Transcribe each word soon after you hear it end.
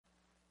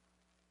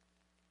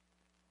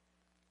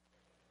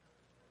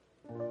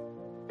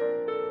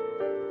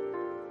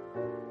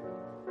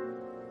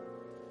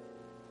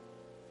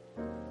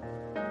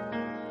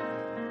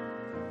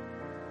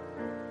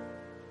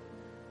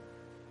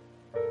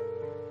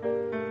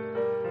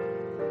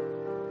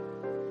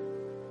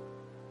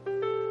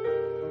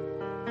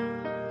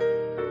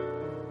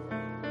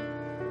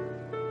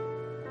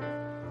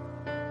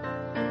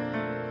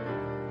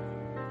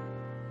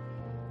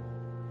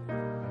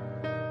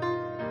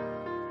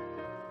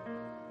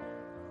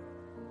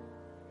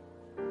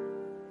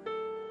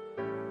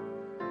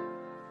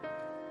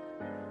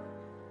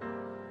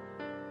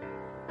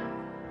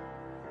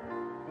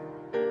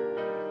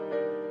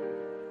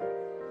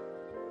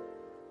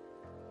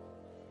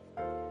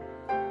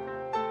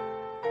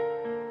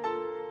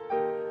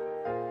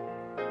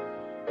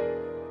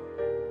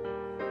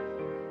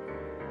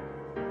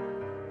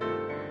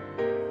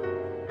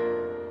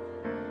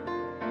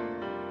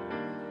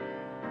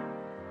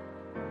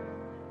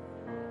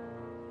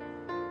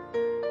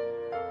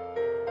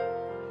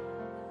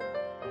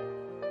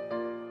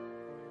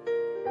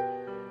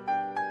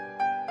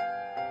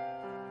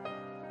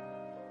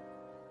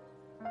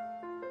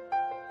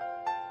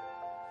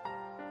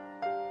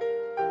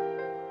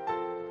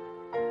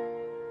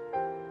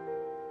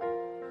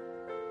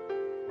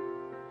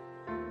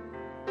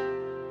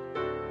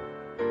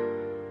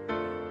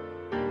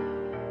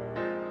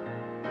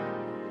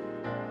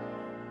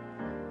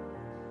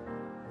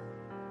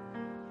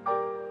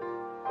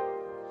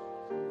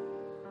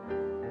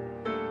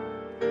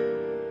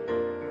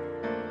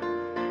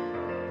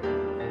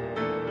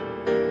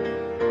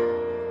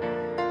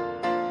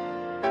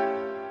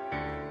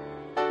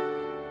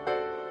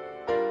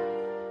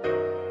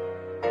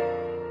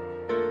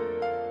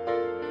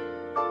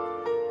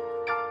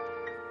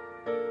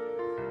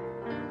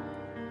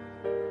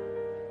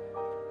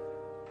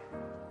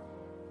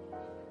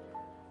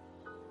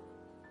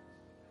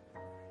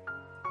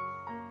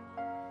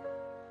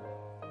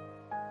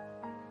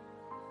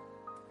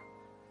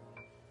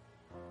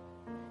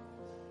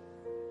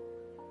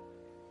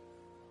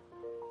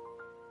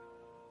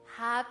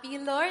Happy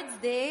Lord's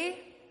Day.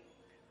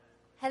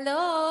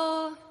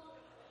 Hello.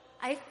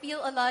 I feel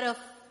a lot of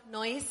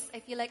noise. I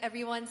feel like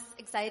everyone's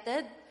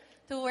excited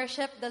to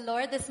worship the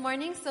Lord this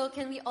morning. So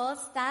can we all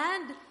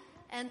stand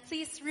and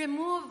please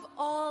remove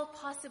all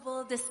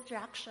possible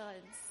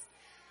distractions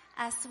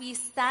as we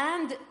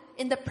stand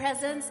in the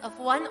presence of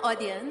one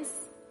audience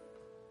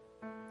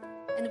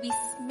and we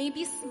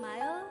maybe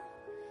smile,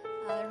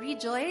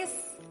 rejoice.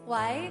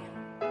 Why?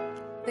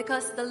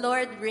 Because the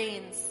Lord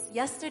reigns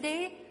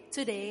yesterday,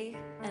 today,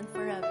 and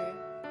forever.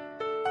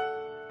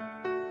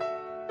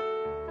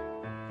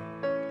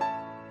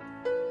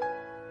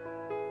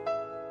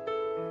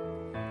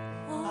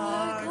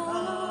 Our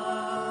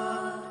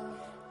God,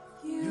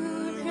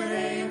 you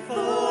reign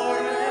forever.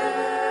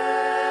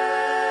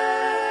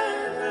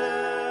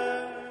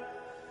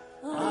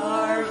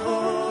 Our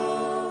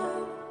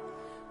hope,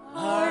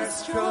 our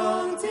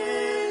strong deliverer.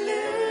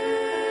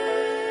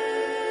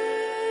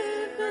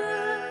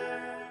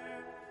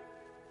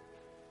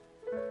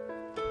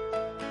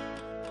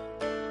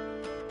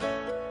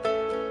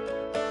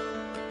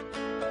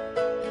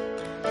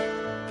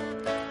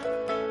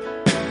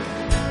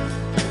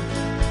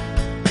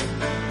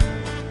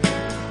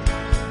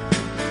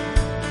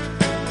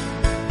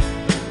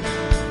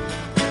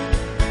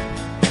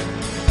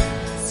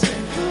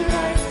 Strength will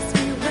rise as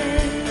we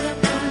wait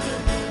upon the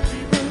Lord. We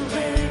will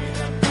wait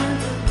upon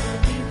the Lord.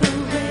 We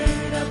will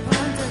wait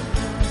upon the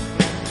Lord.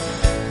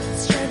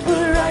 Strength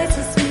will rise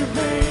as we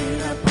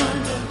wait upon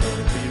the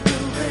Lord. We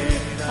will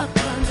wait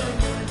upon the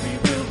Lord. We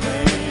will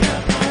wait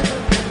upon the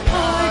Lord.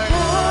 Our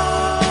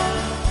God,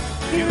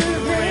 you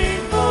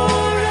reign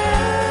forever.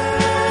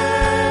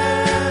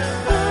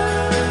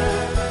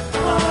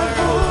 Our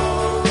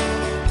hope,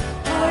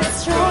 our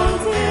strong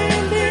deliverer.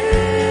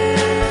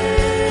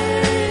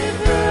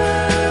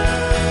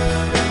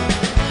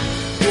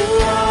 You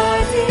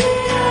are the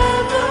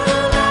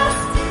everlasting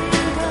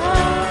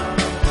God,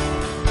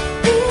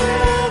 the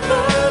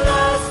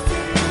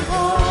everlasting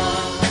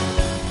God.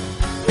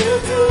 You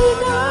do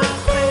not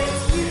faint,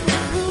 you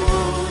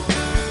won't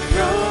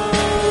grow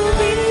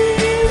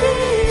weary.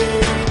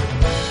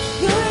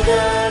 You're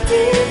the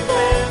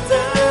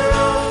defender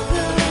of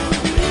the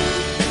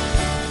weak.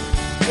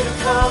 You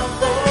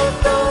comfort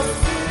those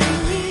in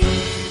need.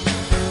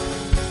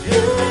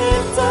 You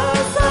lift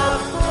us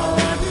up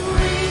on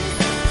wings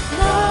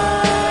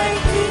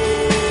like eagles.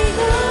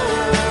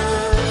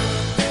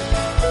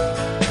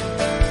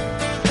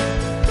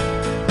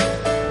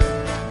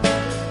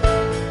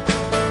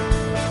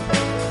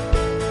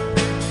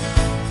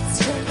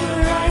 Strength will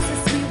rise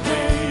as we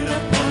wait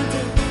upon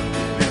the Lord.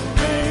 We will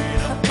wait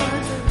upon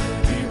the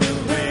Lord. We will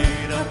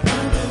wait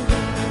upon the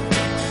Lord.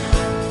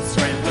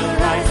 Strength will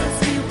rise as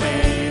we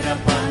wait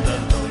upon the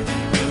Lord. We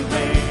will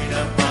wait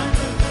upon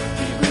the Lord.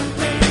 We will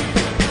wait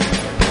upon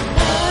the Lord.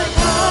 Our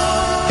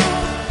God,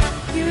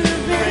 you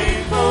reign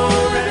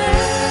forever.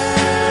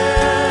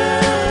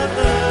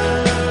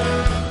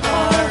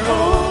 Our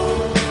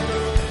hope,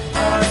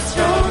 our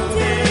strong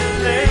deliverer.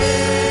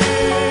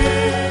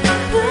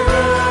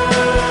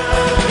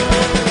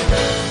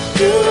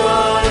 You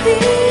are the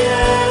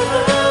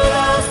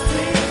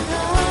everlasting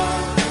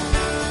God,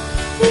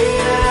 the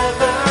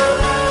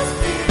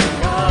everlasting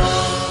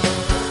God.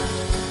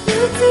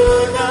 You do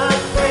not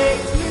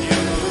faint,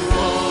 you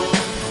won't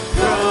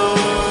grow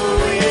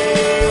weary.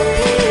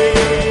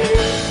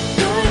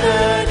 You're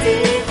the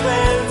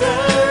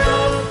defender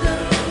of the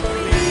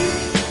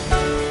weak.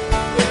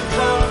 You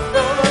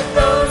comfort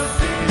those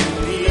in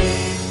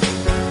need.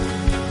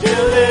 You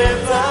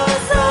lift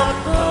us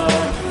up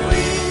on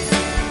wings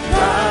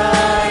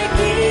like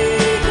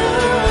eagles.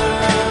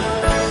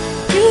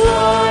 You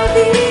are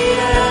the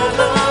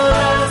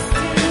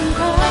everlasting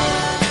God,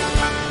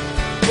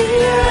 the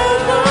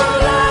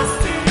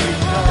everlasting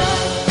God.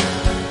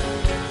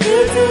 You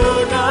do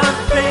not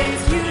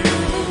faint, you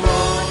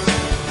won't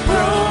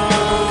grow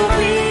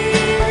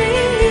weary.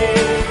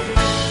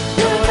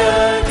 You're the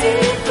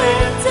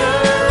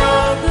defender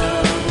of the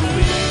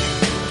weak.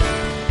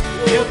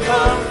 You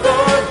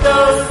comfort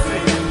those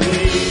in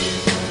need.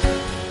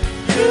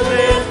 You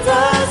lift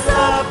us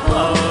up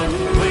on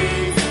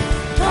wings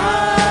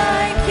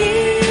like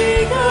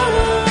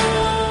eagles.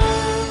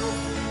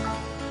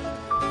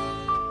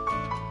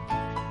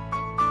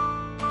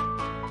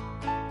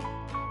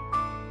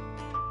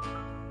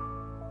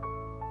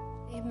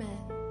 Amen.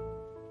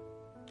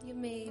 You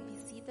may be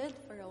seated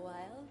for a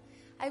while.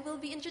 I will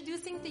be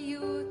introducing to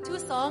you two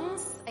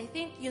songs. I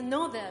think you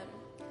know them.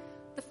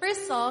 The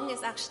first song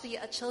is actually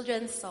a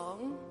children's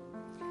song.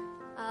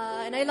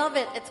 And I love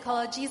it. It's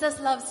called Jesus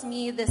Loves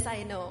Me, This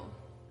I Know.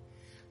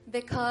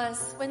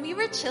 Because when we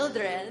were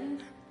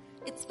children,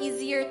 it's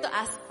easier to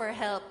ask for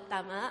help,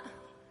 tama?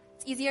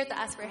 It's easier to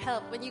ask for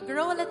help. When you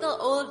grow a little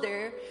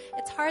older,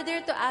 it's harder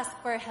to ask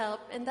for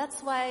help. And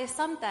that's why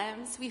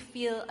sometimes we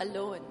feel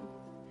alone.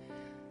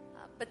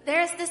 But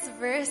there's this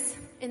verse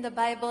in the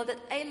Bible that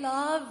I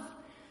love,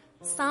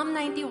 Psalm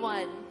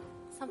 91,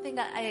 something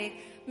that I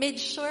made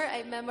sure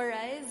I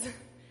memorized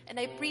and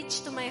I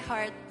preach to my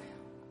heart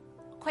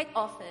quite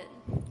often.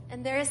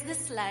 And there is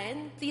this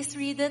line. Please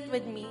read it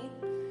with me.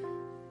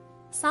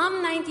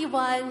 Psalm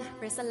 91,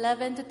 verse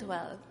 11 to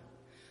 12.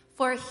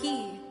 For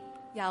He,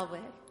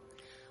 Yahweh,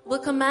 will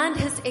command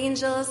His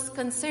angels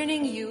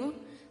concerning you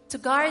to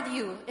guard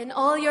you in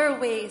all your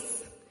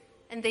ways,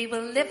 and they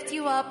will lift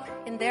you up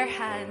in their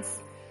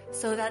hands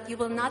so that you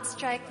will not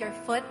strike your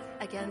foot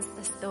against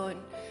a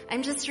stone.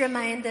 I'm just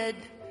reminded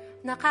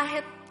na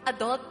kahit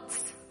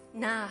adults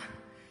na,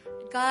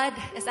 God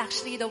is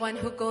actually the one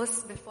who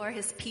goes before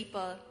His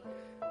people.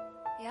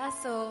 Yeah,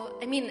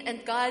 and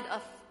God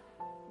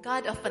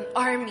of an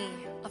army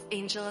of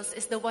angels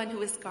is the one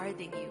who is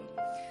guarding you.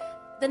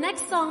 The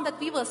next song that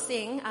we will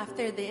sing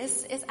after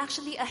this is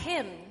actually a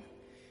hymn.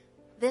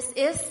 This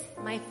is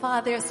My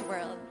Father's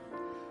World.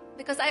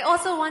 Because I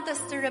also want us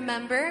to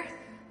remember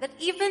that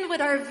even with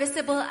our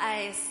visible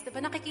eyes,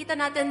 diba nakikita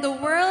natin the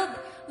world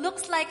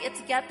looks like it's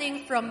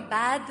getting from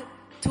bad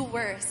to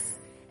worse.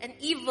 And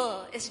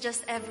evil is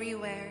just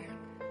everywhere.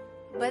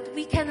 But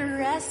we can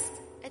rest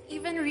and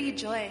even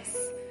rejoice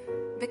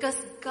because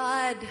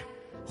God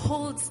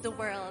holds the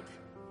world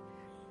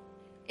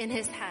in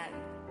His hand.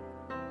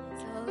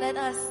 So let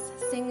us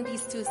sing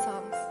these two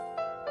songs.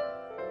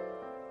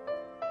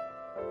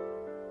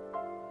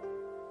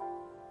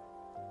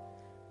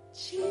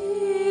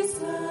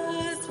 Jesus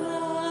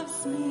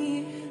loves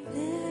me,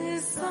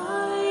 this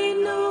I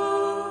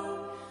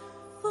know,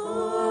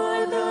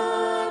 for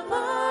the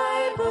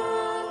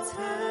Bible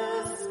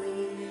tells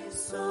me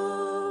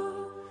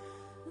so.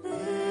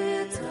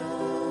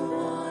 Little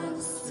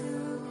ones to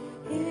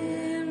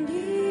Him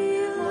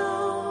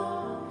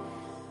belong.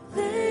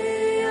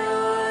 They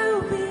are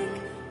weak,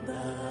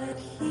 but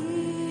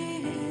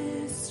He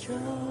is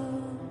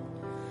strong.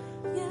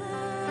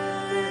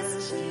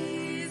 Yes,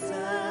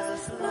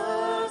 Jesus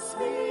loves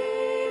me.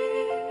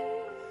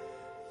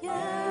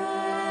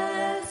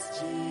 Yes,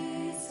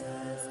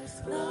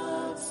 Jesus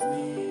loves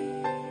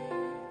me.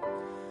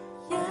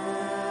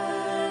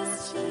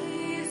 Yes,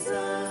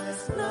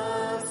 Jesus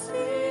loves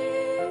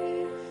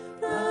me.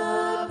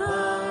 The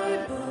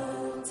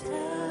Bible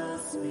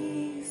tells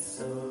me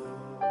so.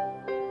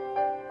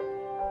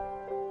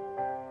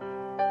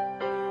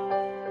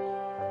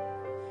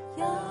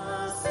 Love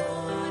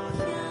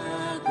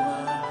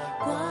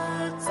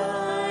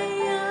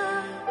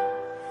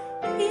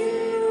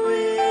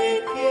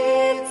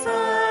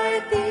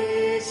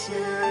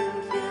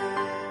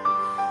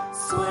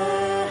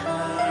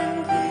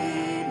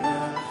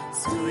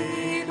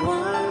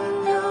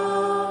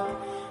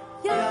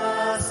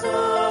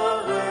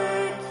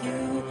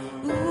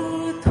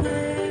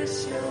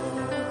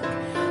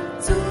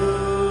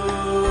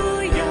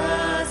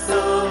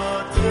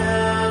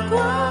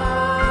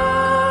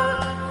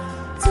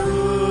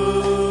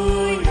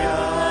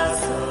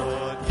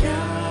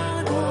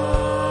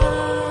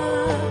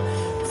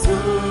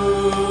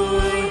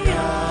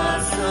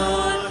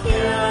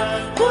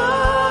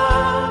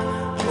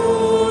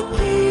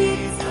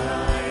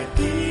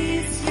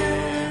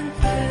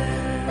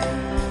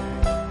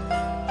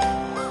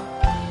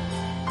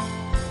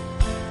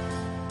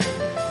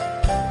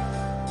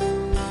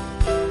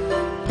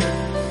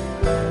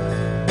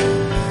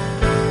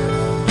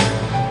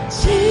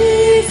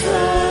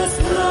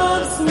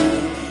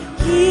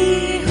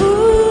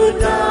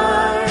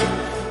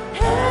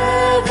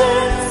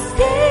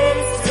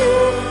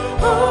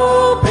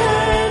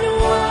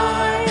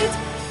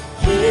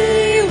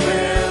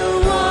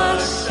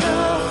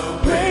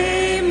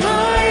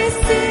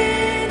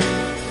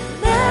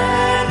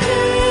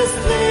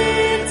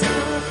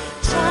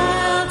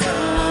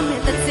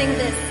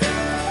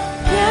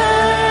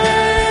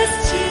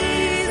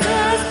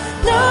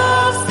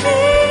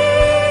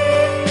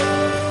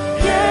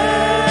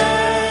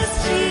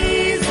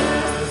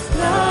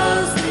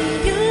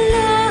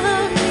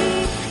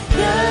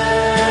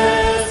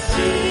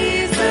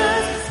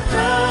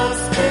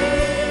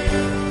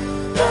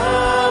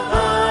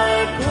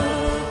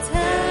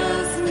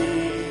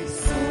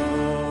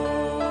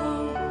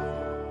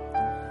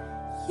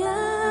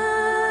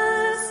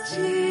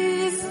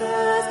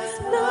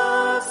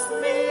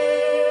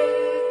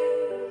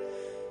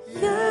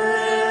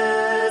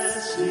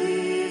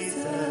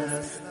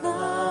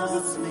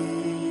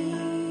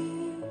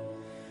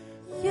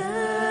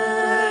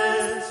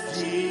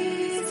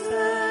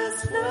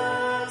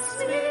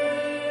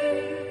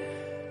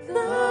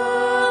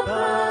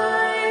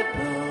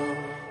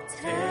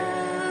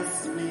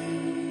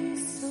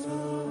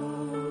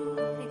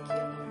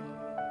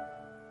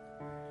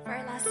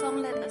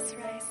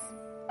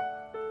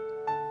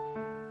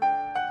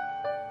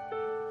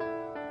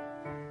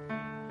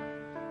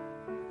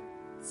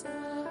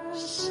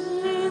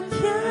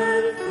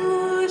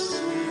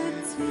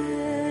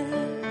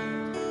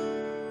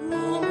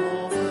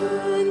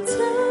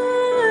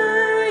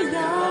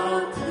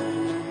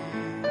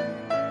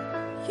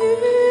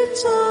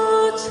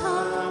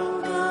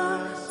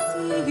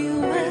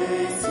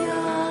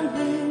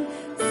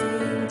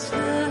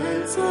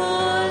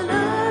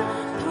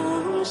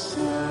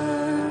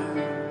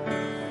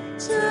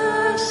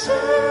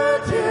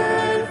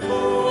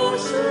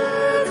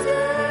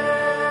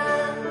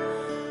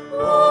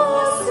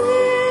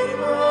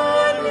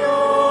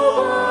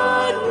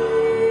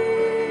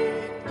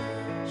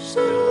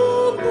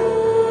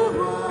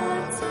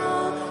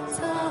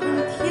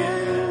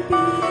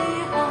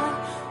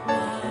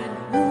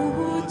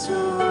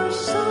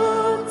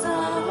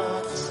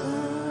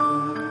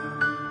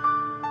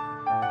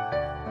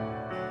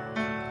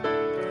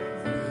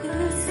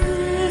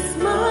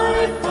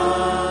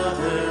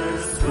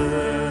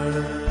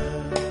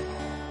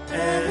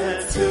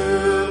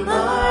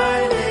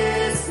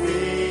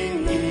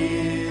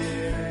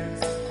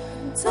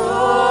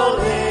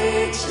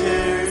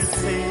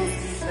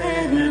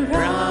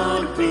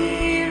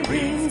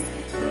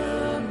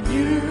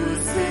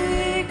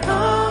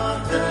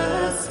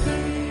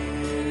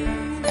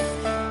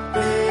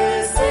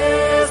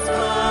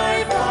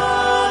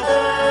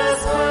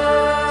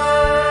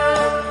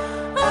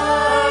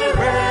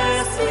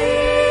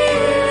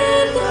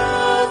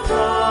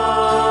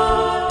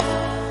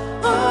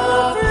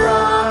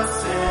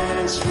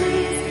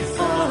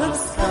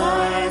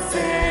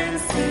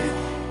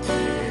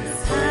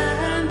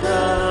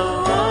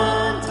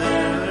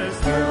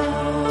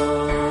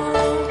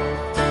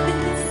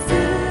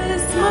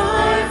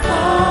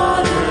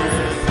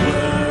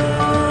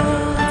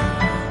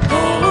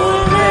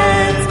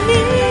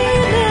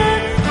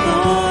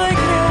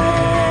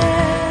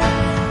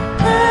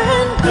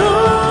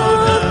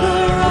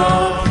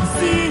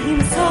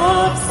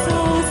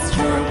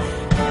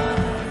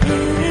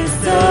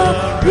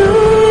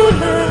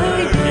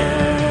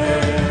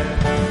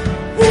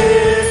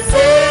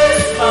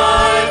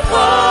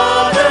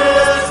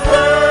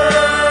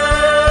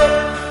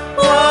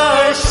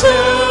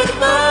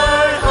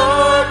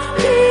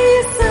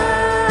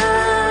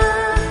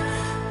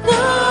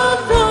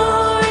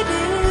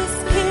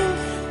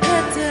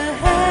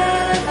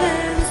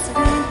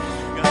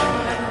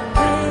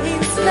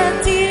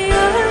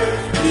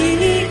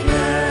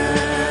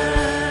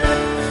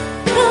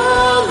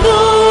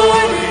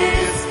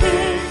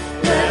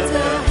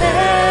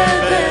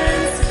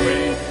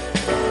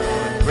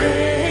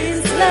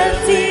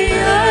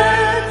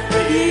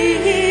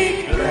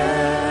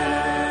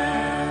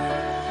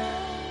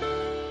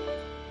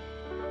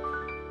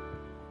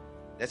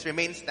Let's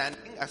remain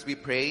standing as we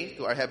pray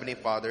to our Heavenly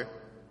Father.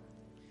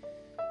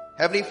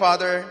 Heavenly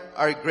Father,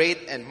 our great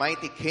and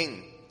mighty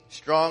King,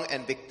 strong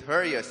and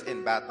victorious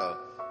in battle,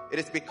 it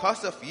is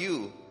because of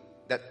you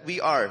that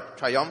we are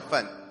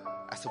triumphant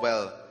as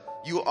well.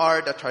 You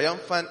are the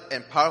triumphant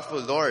and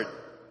powerful Lord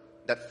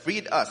that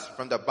freed us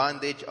from the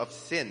bondage of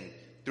sin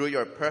through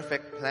your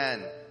perfect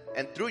plan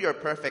and through your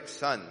perfect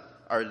Son,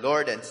 our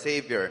Lord and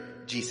Savior,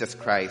 Jesus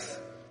Christ.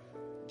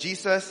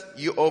 Jesus,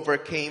 you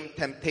overcame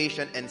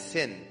temptation and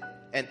sin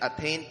and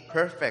attained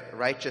perfect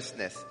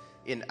righteousness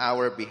in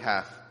our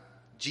behalf.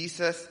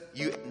 Jesus,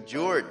 you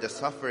endured the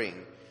suffering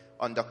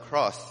on the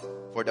cross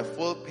for the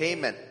full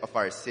payment of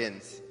our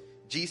sins.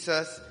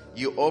 Jesus,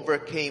 you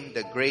overcame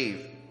the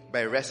grave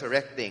by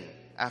resurrecting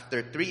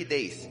after 3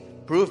 days,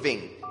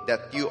 proving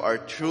that you are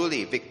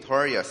truly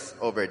victorious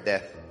over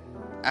death.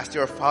 As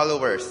your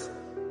followers,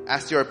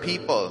 as your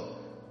people,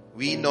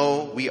 we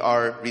know we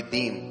are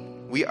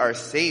redeemed. We are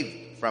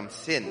saved from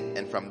sin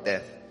and from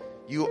death.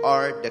 You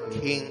are the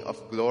King of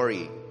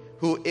glory,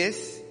 who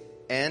is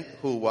and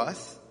who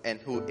was and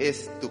who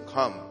is to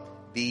come,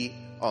 the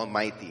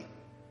Almighty.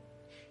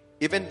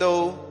 Even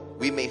though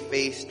we may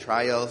face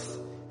trials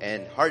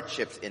and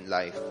hardships in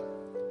life,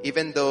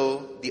 even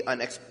though the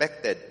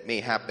unexpected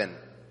may happen,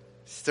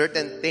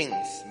 certain things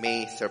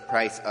may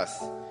surprise us,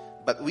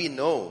 but we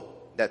know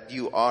that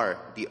you are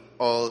the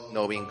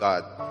all-knowing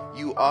God.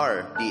 You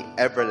are the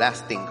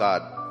everlasting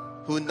God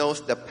who knows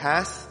the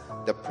past,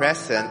 the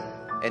present,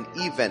 and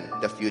even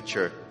the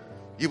future.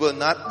 You will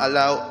not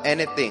allow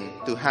anything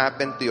to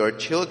happen to your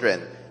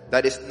children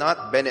that is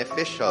not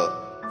beneficial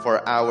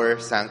for our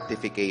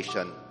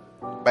sanctification.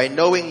 By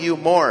knowing you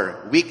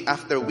more week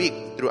after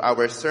week through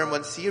our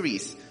sermon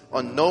series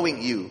on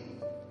knowing you,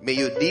 may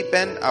you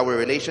deepen our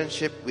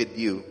relationship with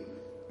you.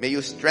 May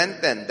you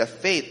strengthen the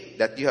faith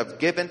that you have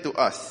given to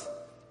us,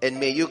 and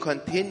may you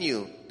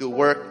continue to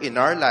work in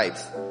our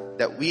lives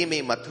that we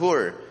may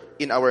mature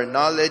in our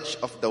knowledge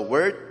of the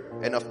Word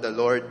and of the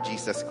Lord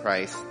Jesus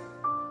Christ.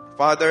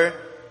 Father,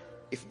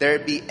 if there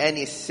be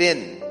any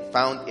sin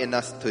found in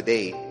us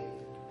today,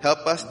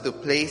 help us to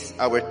place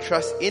our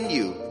trust in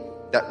you,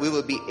 that we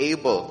will be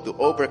able to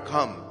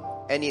overcome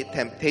any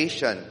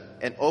temptation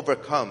and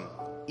overcome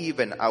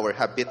even our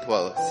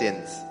habitual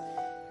sins.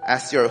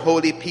 As your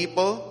holy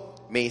people,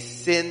 may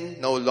sin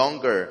no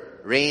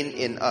longer reign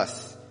in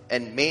us,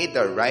 and may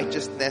the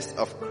righteousness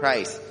of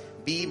Christ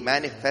be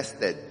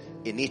manifested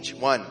in each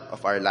one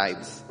of our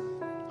lives.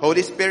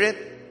 Holy Spirit,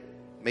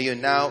 may you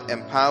now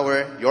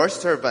empower your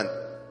servant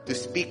to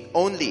speak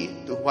only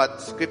to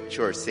what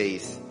Scripture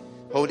says.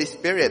 Holy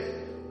Spirit,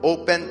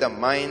 open the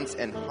minds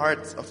and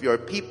hearts of your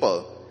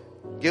people.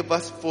 Give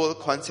us full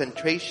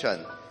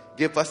concentration.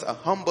 Give us a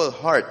humble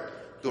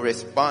heart to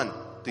respond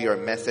to your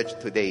message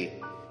today.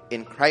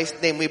 In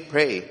Christ's name we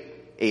pray.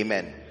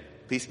 Amen.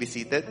 Please be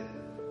seated.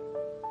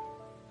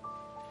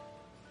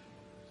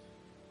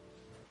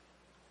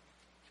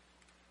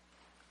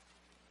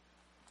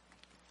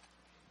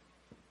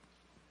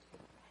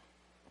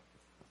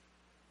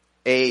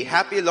 A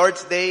happy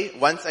Lord's Day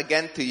once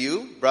again to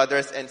you,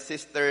 brothers and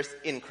sisters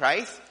in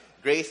Christ.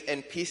 Grace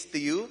and peace to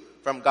you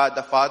from God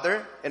the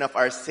Father and of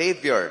our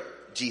Savior,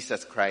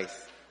 Jesus Christ.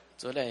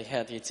 主嚟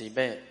兄弟姊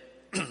妹，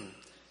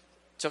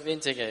祝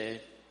恁一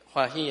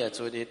個歡喜嘅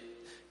主日，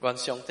願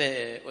上帝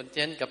嘅恩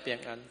典及平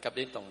安及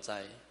恁同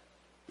在。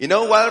You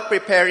know, while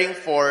preparing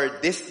for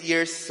this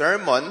year's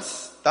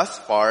sermons thus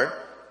far,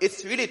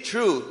 it's really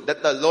true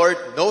that the Lord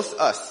knows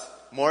us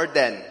more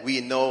than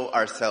we know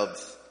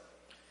ourselves.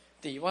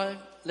 伫我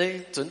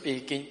咧準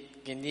備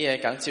今年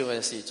嘅講照嘅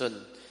時陣，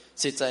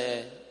實在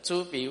嘅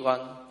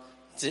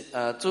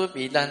主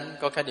比咱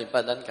更加明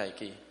白咱家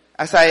己。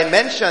As I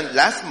mentioned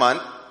last month,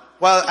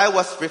 while I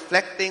was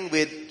reflecting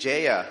with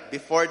Jaya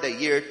before the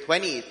year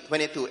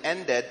 2022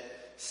 ended,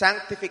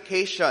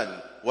 sanctification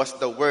was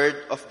the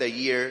word of the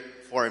year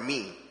for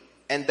me.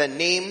 And the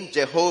name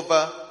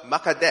Jehovah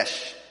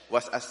Makadesh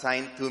was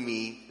assigned to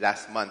me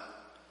last month.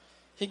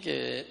 迄個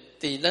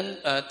伫咱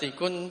伫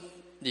阮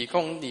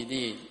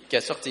2022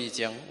結束之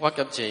前，我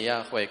甲姐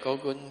啊回顧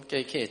阮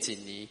過去一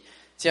年，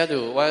假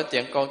如我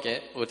頂個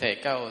月有提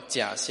到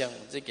假象，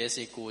這個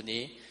是舊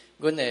年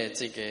阮的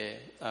這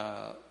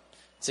個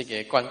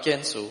關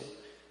鍵詞，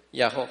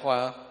也互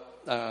我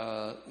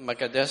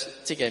Makadesh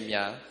這個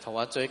名，同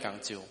我做講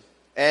究。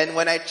And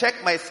when I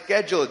checked my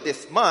schedule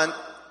this month,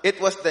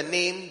 it was the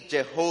name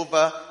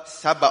Jehovah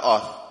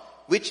Sabaoth,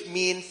 which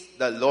means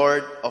the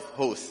Lord of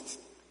Hosts.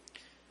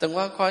 當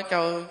我看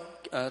到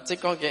這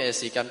個月嘅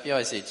時間表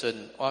嘅時陣，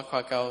我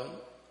看到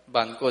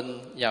萬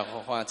軍耶和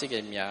華這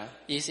個名，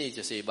意思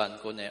就是萬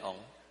軍嘅王。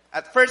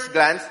At first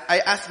glance, I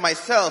asked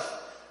myself,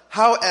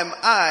 how am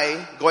I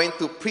going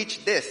to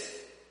preach this?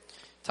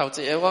 頭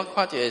一個我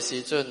看到嘅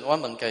時陣，我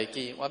問家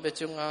己，我要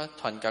怎樣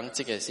傳講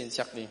這個信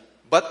息呢？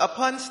 But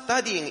upon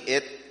studying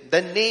it,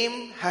 the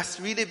name has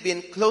really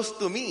been close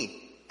to me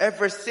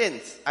ever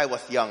since I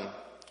was young.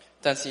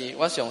 但是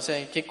我詳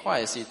細去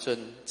看嘅時陣，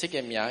這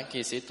個名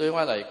其實對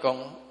我來講，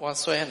我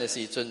細漢嘅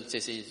時陣就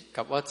是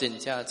給我真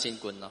正親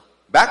近咯。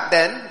Back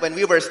then, when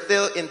we were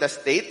still in the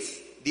States,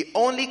 the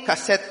only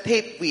cassette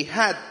tape we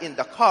had in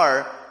the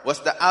car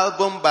was the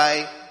album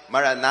by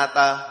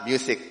Maranatha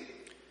Music.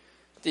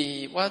 我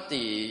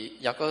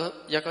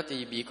一個在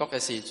美國嘅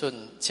時陣，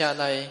車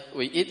內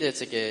唯一嘅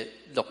一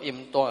個錄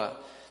音帶，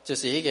就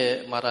是迄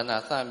個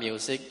Maranatha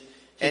Music。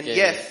 And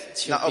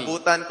yes,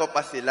 naabutan ko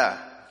pa sila.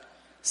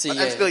 是 But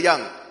I'm still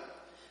young.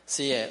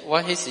 是嘅，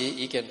我迄時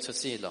已經出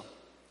世咯。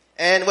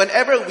 And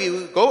whenever we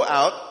would go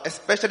out,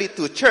 especially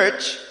to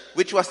church,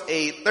 which was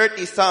a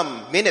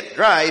 30-some minute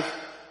drive,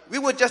 we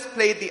would just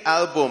play the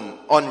album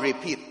on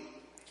repeat.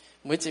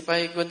 每一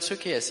擺阮出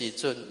去嘅時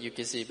陣，尤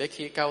其是要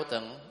去教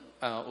堂，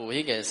有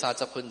迄個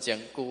30分鐘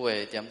久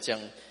嘅點鐘，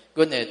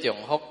阮會重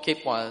複去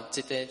播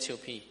即個唱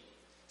片。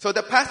 So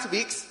the past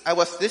weeks, I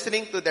was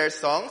listening to their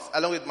songs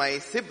along with my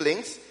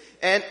siblings,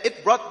 and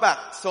it brought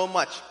back so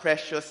much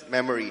precious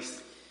memories.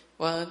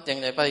 我頂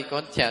禮拜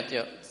講聽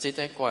到即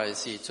個歌嘅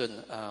時陣，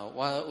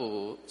我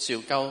有受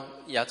到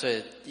也做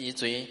以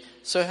前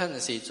細漢嘅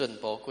時陣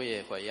寶貴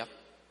嘅回憶。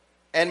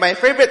 And my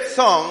favorite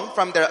song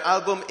from their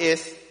album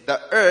is "The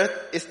Earth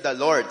is the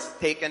Lord's,"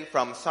 taken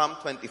from Psalm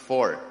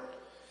 24.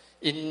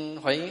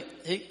 因為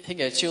迄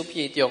個唱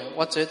片中，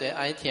我最最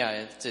愛聽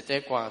嘅一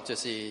隻歌就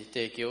是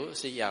地球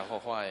是耶和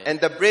華嘅。 And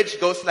the bridge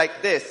goes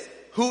like this: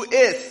 Who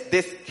is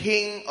this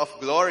King of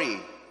glory?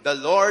 The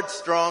Lord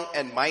strong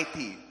and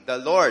mighty, the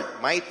Lord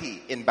mighty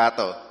in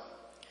battle.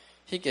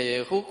 迄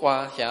個副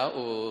歌遐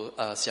有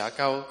寫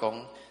到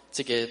講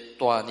一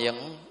個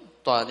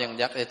大能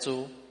力嘅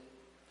主。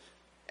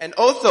 And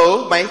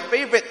also, my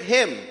favorite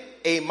hymn,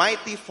 "A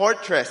Mighty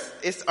Fortress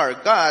is Our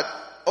God,"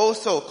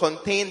 also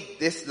contained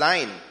this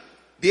line: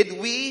 Did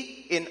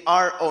we in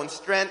our own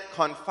strength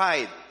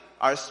confide,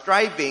 our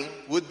striving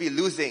would be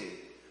losing.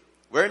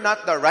 We're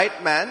not the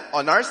right man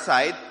on our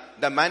side,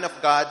 the man of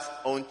God's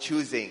own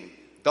choosing.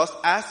 Thus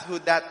ask who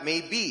that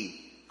may be.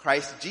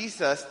 Christ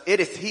Jesus, it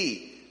is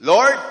He.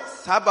 Lord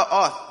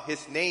Sabaoth,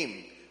 His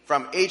name.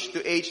 From age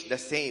to age the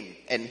same.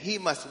 And He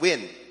must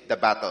win the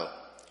battle.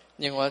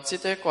 另外，這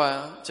隻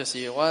歌就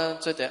是我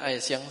最最愛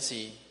相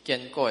信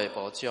堅固嘅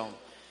保障。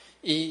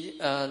伊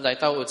來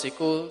到有一句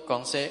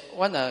講說，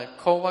我若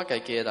靠我家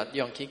己嘅力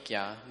量去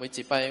行，每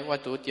一擺我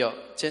拄着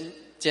戰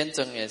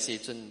爭嘅時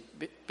陣，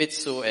必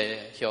須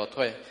會後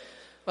退。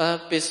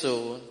我必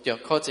須着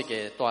靠一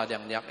個大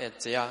能力嘅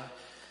者，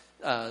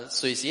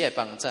隨時嘅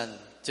幫襯，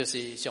就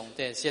是上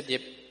帝設立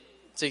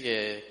這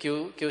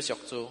個救贖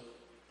主。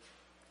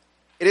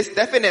It is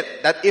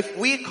definite that if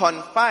we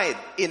confide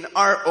in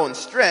our own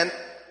strength,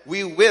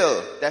 we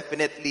will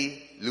definitely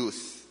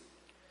lose.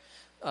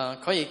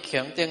 可以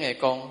肯定嘅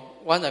講，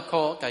我若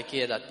靠家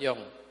己嘅力量，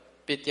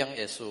必定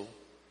會輸。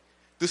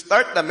To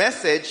start the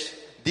message,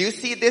 do you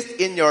see this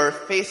in your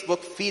Facebook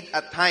feed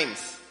at times,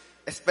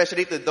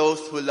 especially to those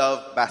who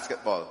love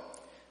basketball?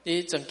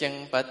 你曾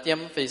經把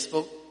點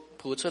Facebook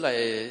鋪出來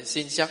嘅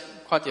信息，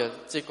看到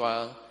這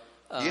個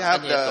You have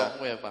安尼嘅講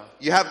話吧？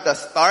 You have the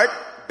start,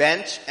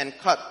 bench, and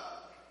cut.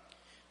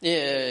 你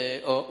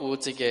有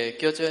一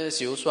個叫做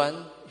小選、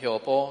下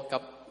波及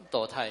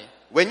淘汰。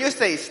 When you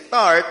say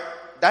start,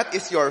 that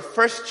is your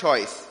first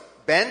choice.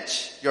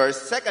 Bench, your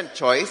second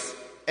choice,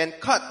 and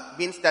cut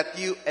means that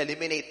you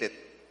eliminate it.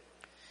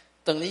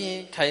 當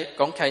你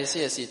講開始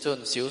嘅時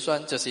陣，小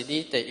選就是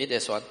你第一個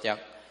選擇，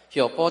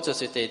下波就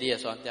是第二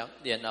個選擇，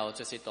然後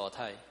就是淘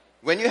汰。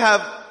 When you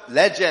have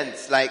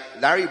legends like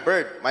Larry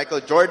Bird,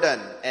 Michael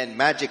Jordan, and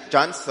Magic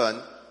Johnson,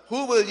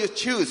 who will you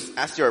choose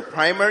as your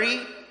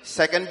primary,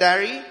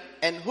 secondary,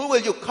 and who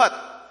will you cut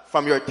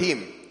from your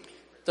team?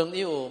 當你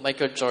有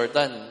Michael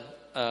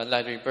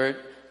Jordan、Larry Bird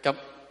及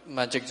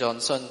Magic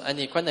Johnson 安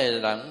尼款嘅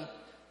人，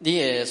你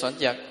會選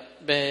擇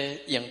要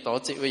贏到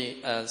一位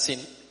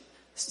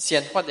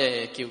先發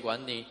嘅球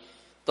員呢？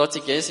多一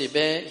個是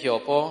要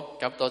下波，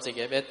及多一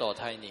個要淘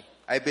汰呢？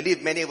 I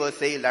believe many will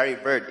say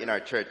Larry Bird in our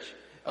church.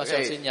 我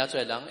相信也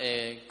最人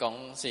會講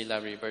是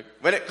Larry Bird。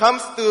 When it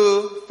comes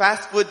to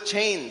fast food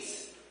chains,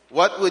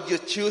 what would you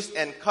choose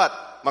and cut?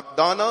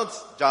 McDonald's,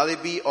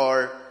 Jollibee,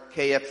 or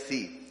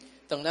KFC?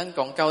 當咱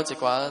講到一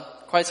個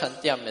快餐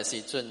店嘅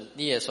時陣，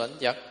你會選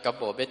擇及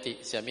無要啲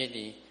什麼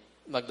呢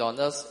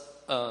 ？McDonald's、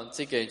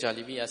這個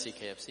Jollibee 還是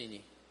KFC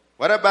呢？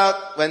 What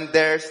about when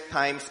there's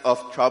times of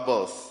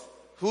troubles?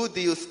 Who do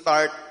you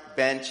start,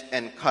 bench,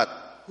 and cut?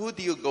 Who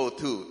do you go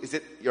to? Is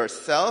it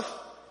yourself?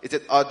 Is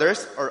it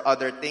others or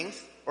other things?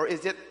 Or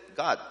is it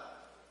God?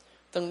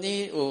 當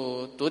你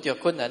有拄着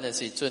困難嘅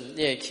時陣，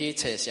你會去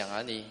找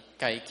誰呢？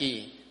家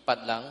己、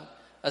別人，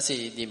還是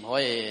任何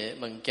嘅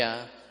物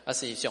件，還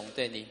是上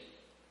帝呢？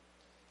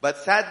 But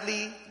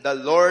sadly, the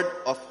Lord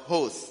of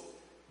hosts,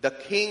 the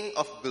King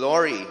of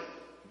glory,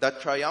 the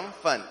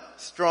triumphant,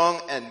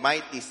 strong, and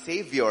mighty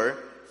Savior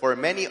for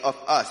many of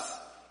us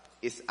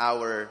is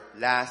our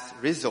last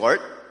resort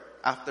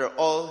after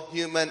all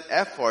human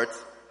efforts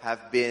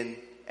have been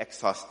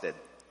exhausted.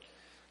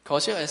 可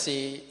惜嘅是，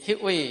迄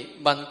位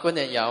萬軍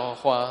嘅耶和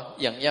華、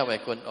榮耀嘅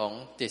君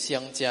王、至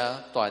聖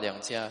者、大能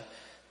者，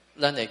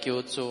咱嘅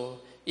救主，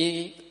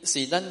伊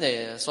是咱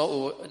嘅所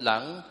有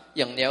人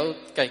用了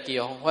家己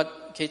嘅方法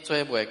去做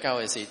袂到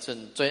的时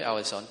阵，最后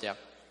的选择。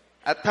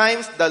At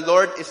times, the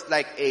Lord is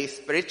like a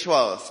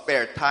spiritual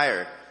spare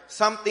tire,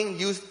 something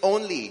used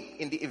only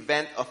in the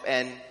event of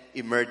an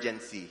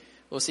emergency.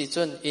 有时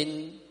阵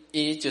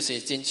伊就是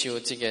真像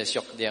一个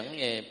属灵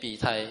的备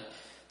胎，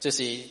就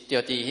是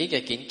着伫迄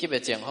个紧急的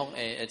情况的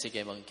一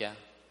个物件。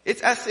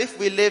It's as if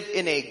we live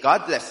in a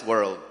godless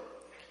world.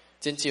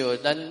 真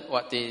像咱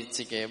活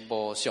伫一个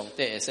无上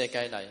帝的世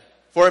界内。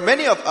For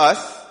many of us,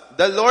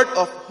 the Lord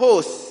of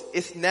hosts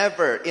is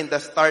never in the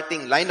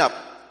starting lineup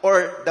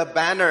or the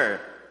banner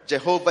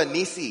Jehovah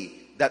Nissi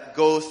that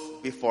goes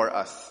before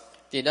us.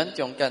 伫咱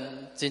中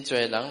间真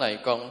侪人来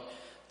讲，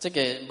这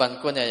个万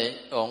军的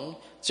王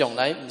从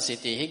来毋是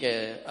伫迄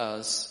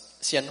个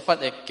先发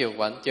的救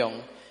援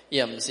中，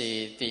也毋是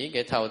伫迄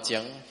个头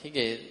前迄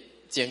个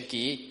前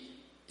期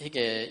迄个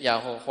耶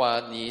和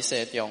华尼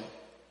西中。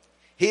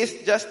He is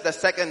just the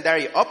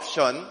secondary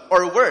option,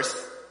 or worse,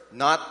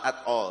 not at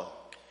all.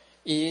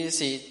 伊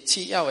是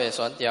次要的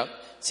选择，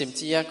甚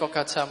至啊更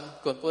较惨，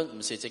根本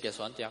毋是一个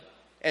选择。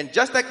And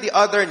just like the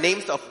other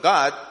names of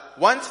God,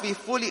 once we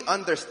fully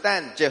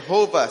understand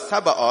Jehovah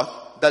Sabaoth,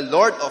 the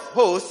Lord of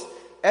hosts,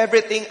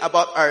 everything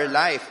about our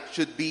life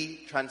should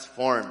be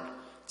transformed.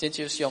 真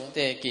像上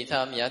帝其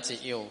他名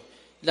一样，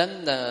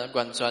咱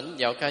完全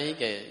了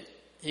解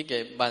迄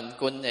个万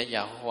军的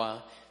耶和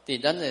华，伫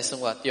咱的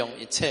生活中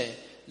一切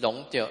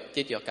拢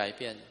得到改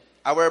变。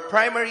Our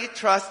primary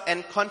trust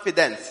and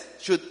confidence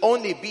should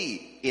only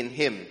be in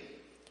Him.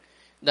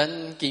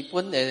 咱基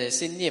本的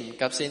信念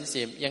甲信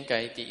心应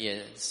该伫伊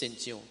的身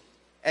上。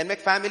NMEC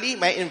family,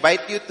 may I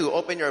invite you to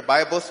open your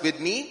Bibles with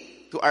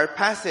me to our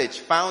passage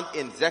found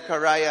in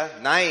Zechariah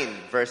 9,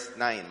 verse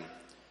 9.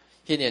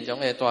 迄年中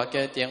的大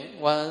家中，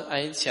我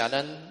爱请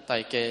咱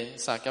大家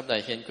三甲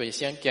来献开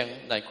圣经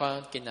来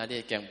看今仔日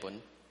的经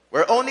文。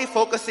We're only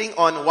focusing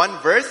on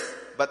one verse,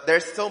 but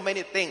there's so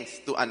many things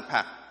to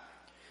unpack.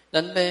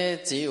 咱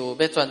只有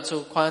要专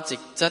注看一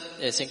节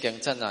的圣经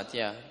在哪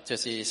点，就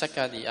是撒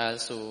迦利亚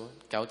书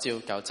9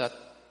章9节。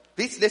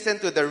Please listen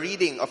to the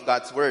reading of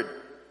God's word.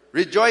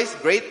 Rejoice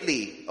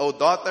greatly, O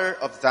daughter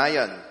of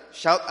Zion.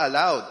 Shout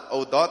aloud,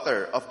 O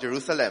daughter of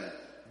Jerusalem.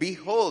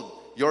 Behold,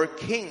 your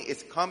king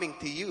is coming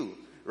to you.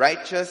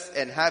 Righteous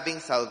and having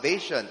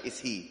salvation is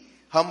he.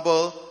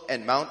 Humble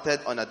and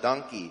mounted on a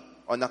donkey.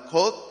 On a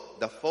colt,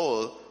 the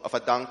foal of a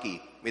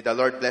donkey. May the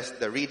Lord bless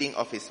the reading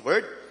of his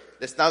word.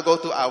 Let's now go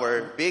to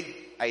our big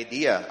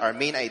idea, our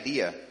main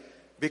idea.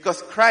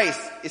 Because Christ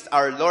is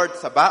our Lord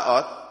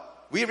Sabaoth,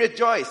 we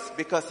rejoice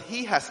because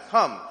he has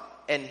come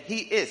and he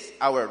is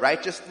our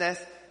righteousness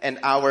and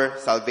our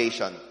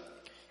salvation.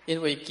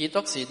 因为基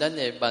督是咱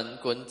的万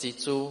军之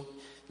主，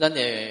咱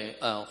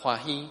的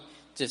欢喜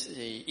就是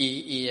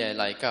伊的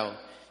来到，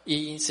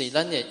伊是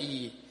咱的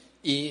义，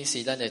伊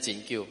是咱的拯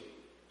救。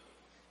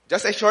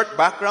Just a short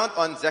background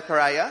on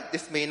Zechariah.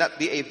 This may not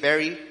be a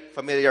very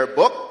familiar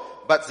book,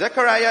 but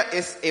Zechariah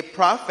is a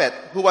prophet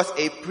who was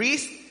a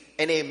priest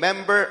and a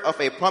member of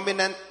a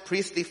prominent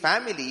priestly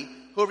family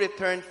who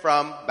returned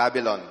from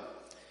Babylon.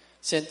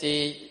 先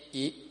知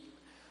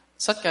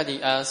撒迦利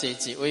亚是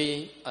一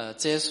位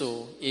祭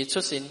司，伊出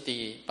身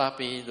伫巴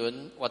比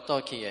伦活倒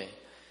去的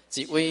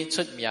一位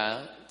出名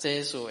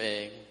祭司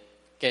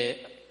的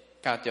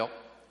家族。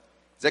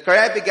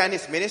Zechariah began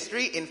his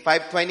ministry in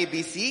 520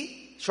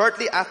 BC,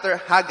 shortly after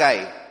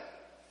Haggai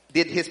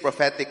did his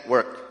prophetic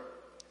work.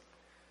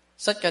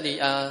 撒迦利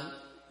亚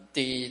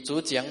伫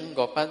主前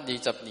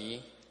520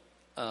年，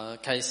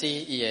开始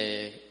伊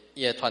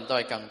的团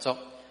队工作。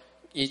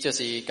伊就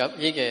是甲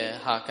迄个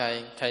夏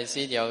该开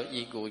始了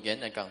伊预言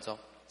的工作。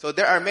So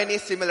there are many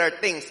similar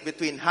things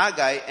between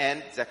Haggai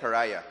and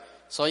Zechariah.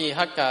 所以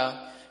夏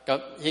甲甲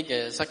迄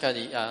个撒迦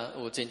利亚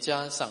有真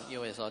正相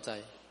有的所在。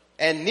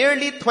And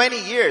nearly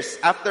 20 years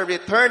after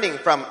returning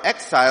from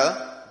exile,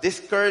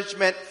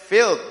 discouragement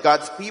filled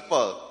God's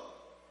people,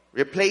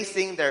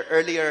 replacing their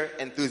earlier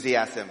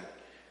enthusiasm.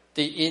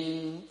 伫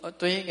因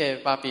对迄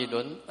个巴比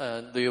伦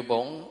流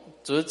亡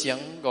主前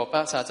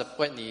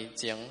538年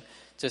前。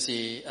就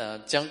是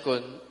将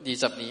近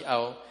20年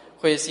后，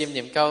灰心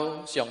临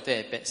到上帝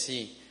的百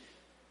姓。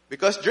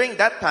Because during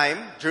that time,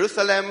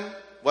 Jerusalem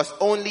was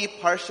only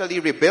partially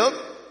rebuilt,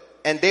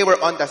 and they were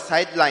on the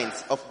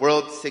sidelines of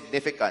world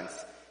significance.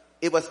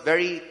 It was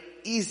very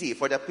easy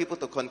for the people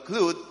to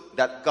conclude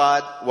that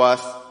God was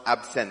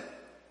absent.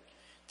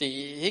 伫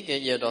迄个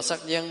耶路撒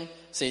冷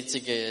是一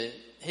个，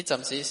迄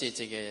阵时是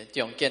一个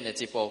中间的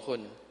一部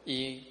分，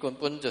伊根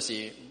本就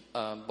是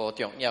无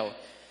重要。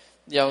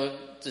了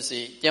就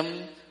是点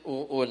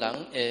有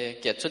人会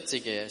结出一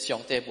个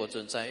上帝无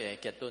存在的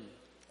结论。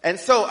And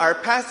so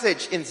our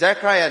passage in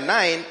Zechariah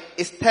 9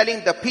 is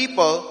telling the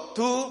people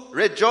to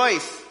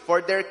rejoice,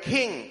 for their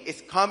king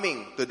is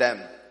coming to them.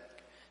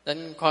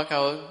 咱看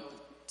到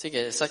这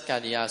个撒迦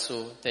利亚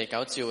书第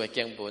9章的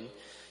经文，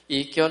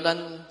伊叫咱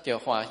着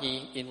欢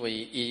喜，因为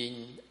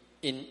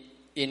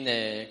因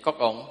的国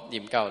王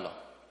临到了。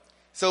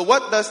So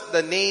what does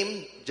the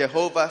name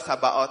Jehovah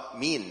Sabaoth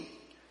mean?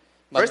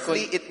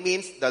 Firstly, it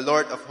means the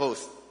Lord of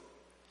hosts.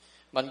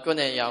 万军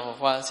的耶和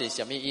华是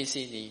什么意思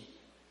呢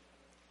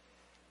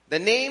The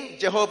name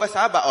Jehovah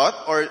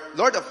Sabaoth or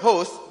Lord of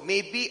Hosts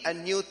may be a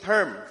new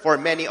term for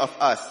many of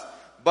us,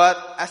 but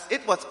as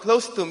it was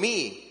close to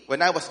me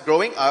when I was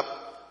growing up,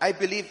 I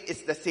believe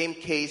it's the same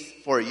case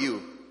for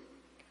you.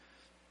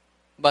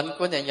 万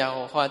军的耶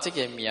和华这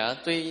个名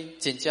对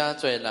真正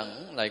多人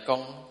来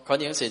讲，可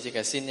能是一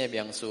个新的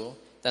名词，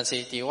但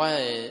是在我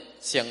的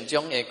成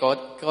长的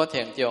过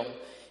程中，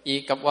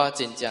伊甲我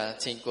真正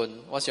亲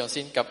近，我相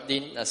信甲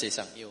恁也是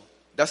相有。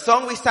The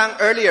song we sang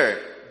earlier,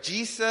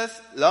 Jesus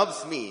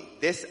loves me,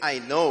 this I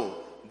know.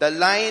 The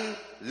line,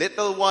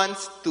 little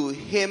ones to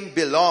him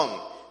belong.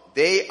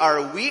 They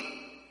are weak,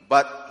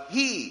 but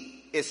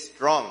he is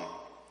strong.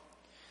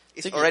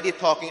 It's already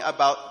talking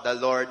about the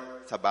Lord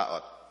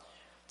Sabaoth.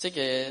 这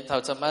个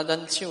头前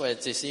咱唱的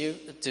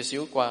一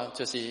首歌，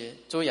就是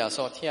主耶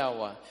稣跳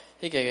啊，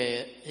迄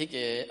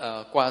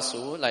个歌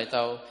词来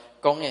到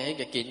讲的迄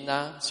个囡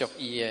仔属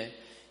伊的，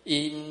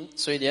伊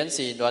虽然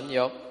是软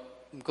弱，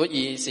不过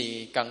伊是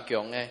刚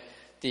强的。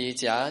伫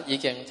遮已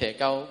经提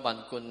到万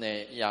军的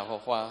耶和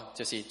华，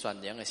就是全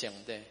能的上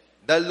帝。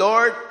The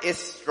Lord is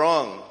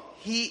strong.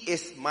 He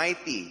is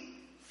mighty.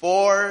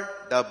 For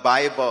the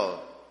Bible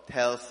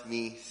tells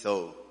me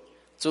so.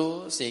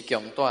 主是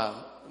强大，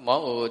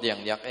冇有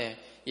能力的，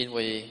因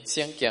为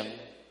圣经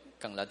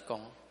跟咱讲。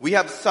We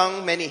have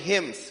sung many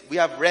hymns. We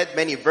have read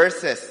many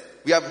verses.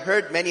 We have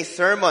heard many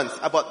sermons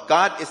about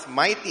God is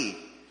mighty.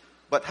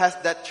 But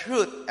has that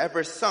truth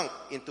ever sunk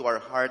into our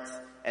hearts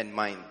and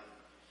mind?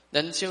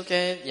 咱唱过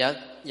也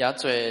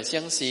侪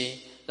圣诗，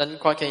咱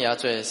看过也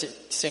侪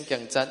圣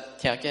经节，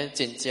听过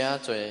真正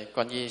侪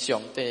关于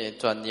上帝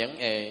全能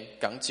的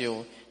讲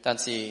究，但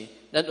是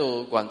咱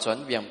有完全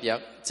明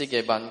白这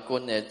个万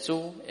军的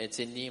主的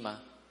真理吗？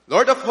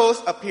 Lord of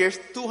Hosts appears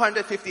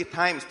 250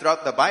 times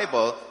throughout the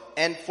Bible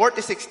and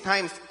 46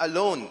 times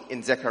alone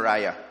in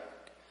Zechariah.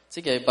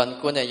 这个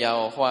万军的耶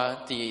和华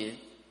伫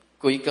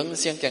规卷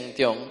圣经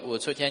中有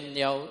出现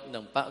了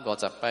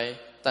250摆。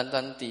单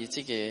单伫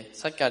这个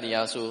撒迦利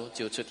亚书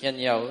就出现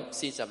了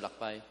46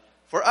摆。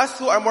For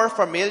us who are more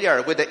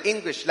familiar with the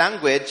English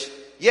language,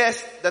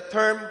 yes, the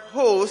term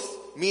host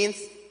means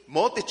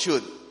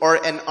multitude or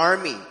an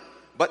army.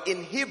 But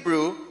in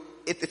Hebrew,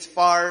 it is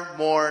far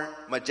more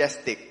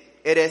majestic.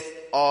 It is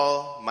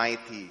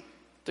almighty.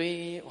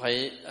 对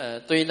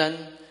咱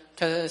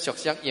较熟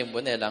悉英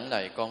文的人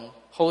来讲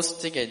 ，host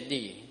这个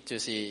字就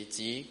是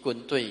指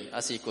军队，还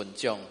是军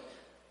将。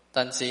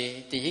但是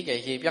伫迄个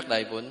希伯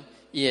来文。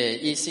伊的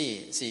意思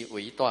是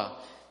伟大，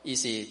伊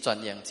是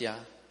全能者。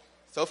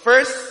So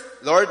first,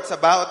 Lord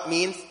Sabaoth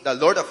means the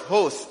Lord of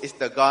Hosts is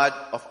the God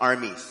of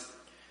armies.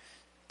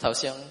 头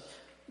先，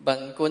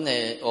万军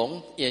的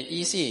王，伊的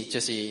意思就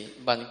是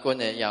万军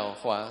的耶和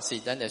华是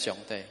咱的上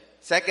帝。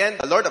Second,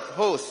 the Lord of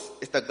Hosts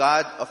is the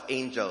God of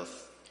angels.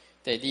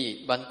 第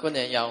二，万军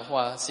的耶和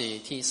华是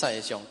天使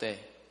的上帝。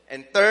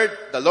And third,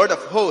 the Lord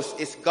of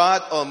Hosts is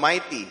God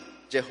Almighty.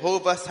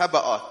 Jehovah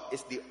Sabaoth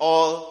is the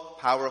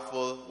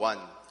all-powerful one.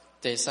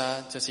 第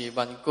三就是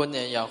万军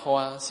的耶和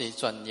华是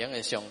全能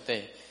的上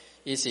帝，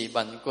伊是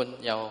万军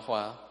耶和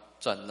华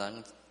全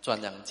能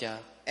者。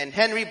And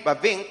Henry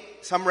Bavinck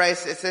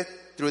summarizes it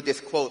through this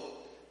quote: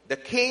 "The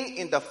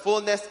King in the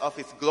fullness of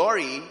his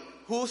glory,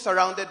 who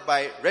surrounded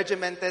by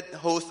regimented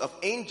hosts of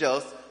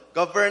angels,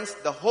 governs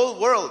the whole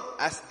world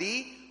as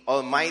the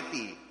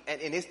Almighty, and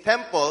in his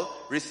temple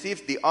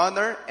receives the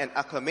honor and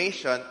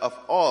acclamation of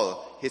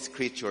all his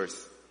creatures."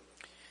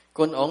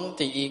 君王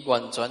伫伊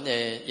完全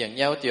的荣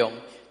耀中。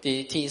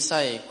伫天使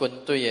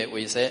军队的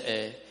威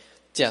慑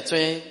下，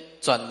真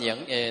做全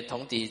能的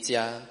统治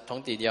者，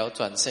统治了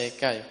全世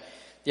界。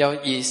了，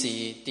伊是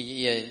伫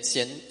伊的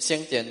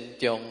圣殿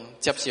中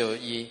接受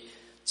伊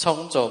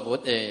创造物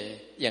的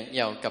荣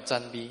耀甲赞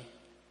美。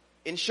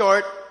In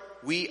short,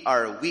 we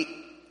are weak,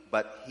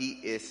 but he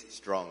is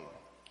strong.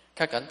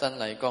 较简单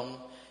来讲，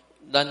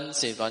咱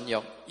是软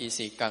弱，伊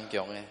是刚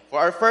强的。For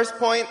our first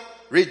point,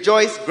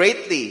 rejoice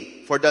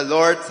greatly, for the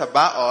Lord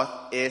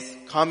Sabaoth is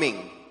coming.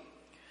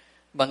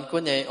 万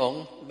军的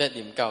王要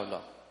临到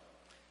了，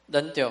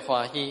咱就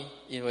欢喜，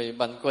因为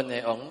万军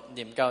的王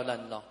临到咱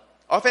了。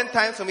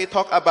Oftentimes when we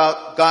talk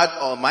about God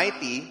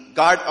Almighty,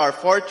 God our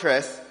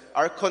fortress,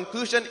 our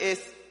conclusion is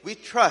we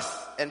trust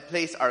and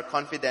place our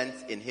confidence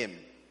in Him.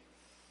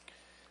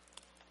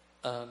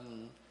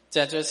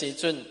 这就是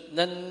阵，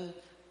咱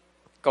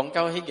讲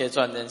到迄个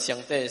全能上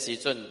帝的时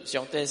阵，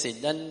上帝是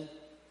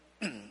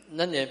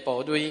咱的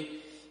部队，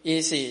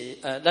伊是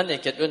咱的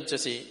结论就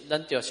是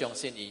咱就相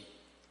信伊。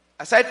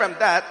Aside from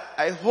that,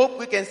 I hope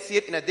we can see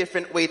it in a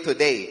different way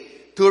today,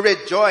 to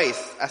rejoice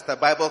as the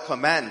Bible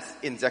commands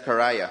in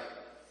Zechariah.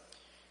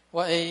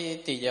 我喺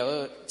除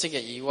了这个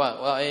以外，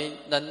我喺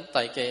咱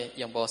大家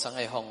用无同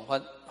的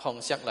方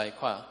式来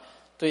看，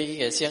对迄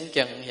个圣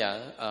经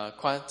遐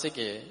看这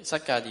个撒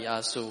迦利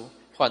亚书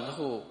反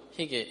复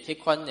迄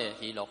款的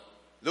记录。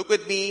Look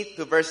with me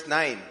to verse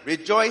 9.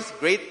 Rejoice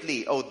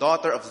greatly, O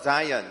daughter of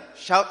Zion.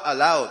 Shout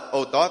aloud,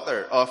 O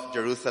daughter of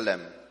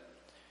Jerusalem.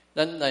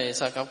 咱来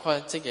三甲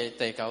看这个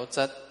第9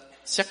节，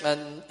色咱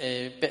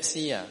的百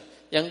姓啊，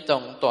应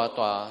当大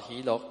大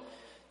喜乐，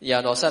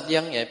耶路撒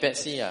冷嘅百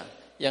姓啊，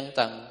應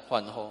當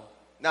歡呼。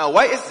 Now,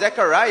 why is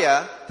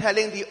Zechariah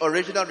telling the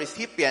original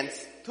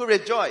recipients to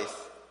rejoice?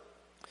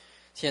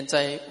 現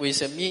在為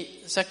什麼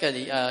撒迦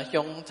利亞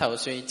向頭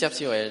先接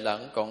受嘅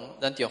人講，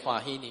咱就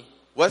歡喜呢？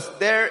 Was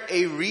there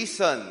a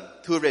reason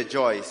to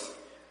rejoice?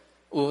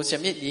 有什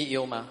麼理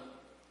由嗎？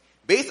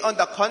 Based on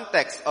the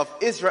context of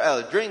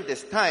Israel during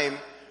this time,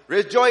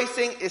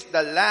 rejoicing is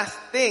the last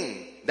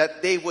thing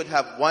that they would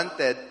have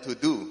wanted to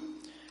do.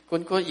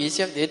 根據以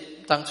色列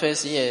當初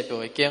時嘅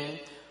背景，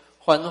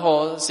歡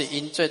呼是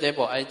因做啲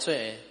無愛做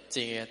嘅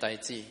一個代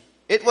志。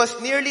 It was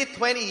nearly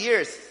 20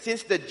 years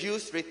since the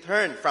Jews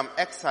returned from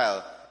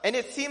exile, and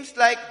it seems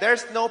like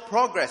there's no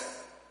progress.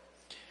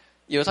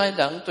 猶太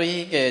人對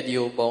迄個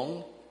流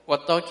亡活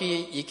到去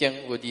已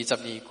經有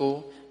22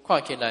久，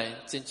看起來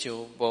真像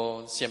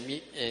無什麼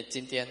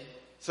進展。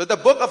 So the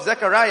book of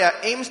Zechariah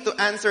aims to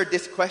answer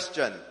this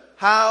question: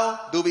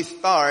 how do we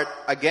start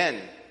again?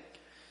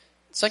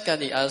 撒迦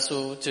利亞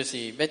書就是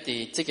要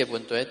佇這個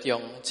問題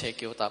中尋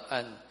求答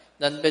案，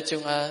咱要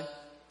怎樣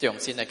重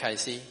新來開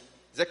始。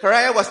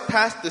 Zechariah was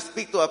tasked to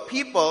speak to a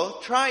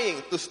people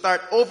trying to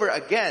start over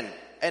again.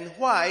 And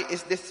why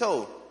is this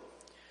so?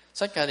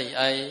 撒迦利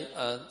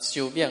亞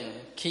受命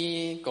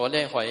去鼓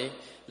勵會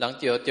人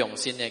着重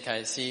新來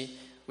開始，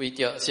為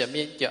着什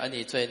麼着安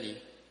尼做呢？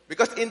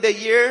 Because in the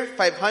year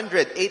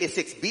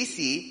 586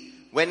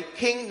 BC, when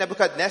King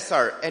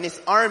Nebuchadnezzar and his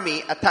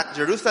army attacked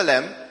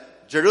Jerusalem,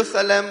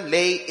 Jerusalem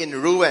lay in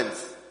ruins,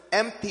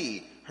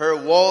 empty, her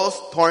walls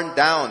torn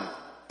down,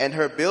 and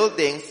her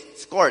buildings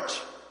scorched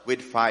with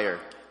fire.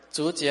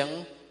 主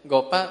前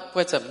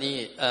586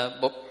年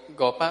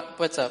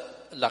586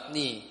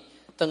年，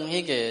當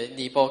迄個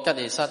尼布甲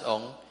尼撒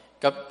王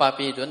甲巴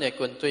比倫嘅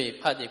軍隊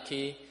拍入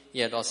去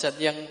耶路撒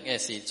冷嘅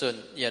時陣，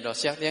耶路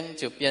撒冷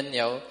就變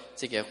了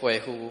一個恢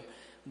復，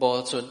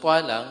無全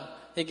半人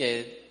迄個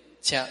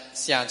城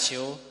牆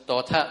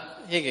倒塌，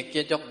迄個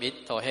建築物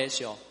都起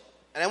上。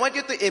 And I want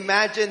you to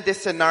imagine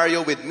this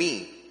scenario with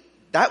me.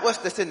 That was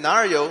the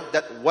scenario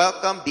that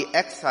welcomed the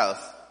exiles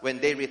when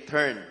they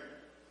returned.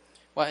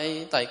 我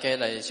喺大家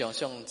來想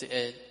象一個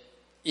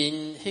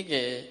因迄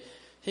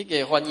個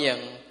歡迎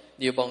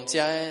流亡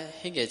者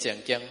迄個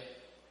情景。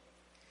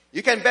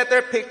 You can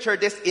better picture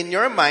this in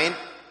your mind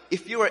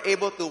if you were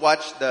able to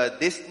watch the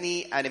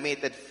Disney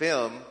animated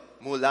film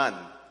Mulan.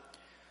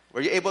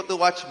 Were you able to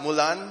watch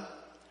Mulan?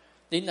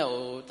 你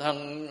有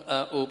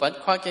捌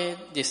看過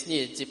迪士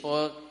尼一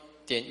部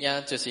電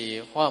影，就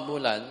是花木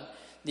蘭，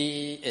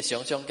你會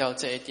想象到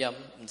這一點，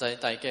唔知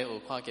大家有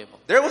看過無？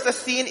 There was a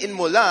scene in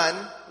Mulan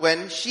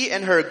when she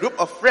and her group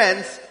of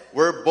friends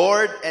were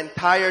bored and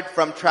tired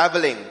from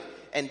traveling,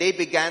 and they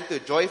began to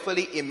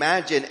joyfully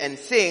imagine and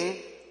sing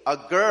a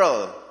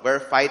girl we're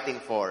fighting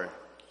for.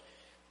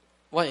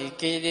 我會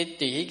記得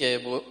伫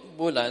迄個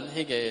木蘭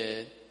迄個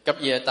甲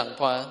伊嘅同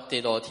伴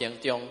佇路程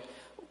中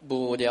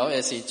無聊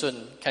嘅時陣，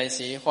開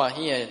始歡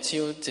喜嘅唱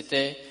一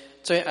個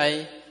最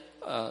愛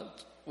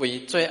為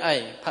最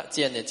愛拍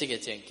戰嘅這個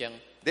情景。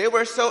 They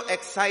were so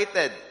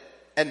excited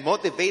and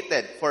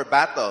motivated for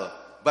battle,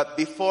 but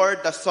before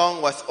the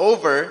song was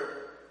over,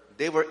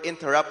 they were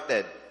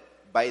interrupted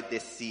by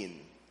this scene.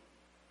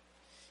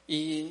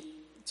 伊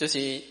就是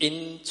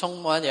因充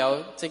滿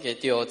了這個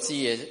調子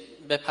嘅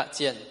要拍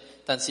戰，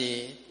但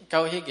是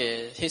到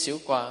迄首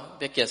歌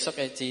要結束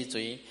嘅之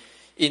前，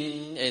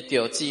因嘅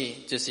調子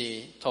就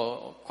是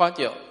圖看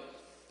到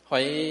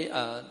會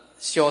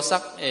燒殺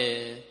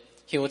嘅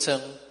香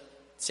椿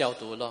消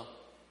毒咯。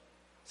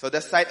 So the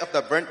site of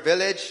the burnt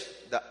village,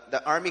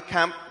 the army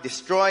camp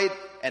destroyed,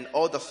 and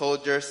all the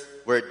soldiers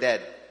were dead.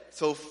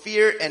 So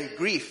fear and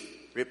grief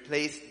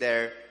replaced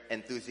their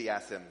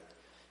enthusiasm.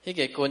 迄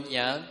個軍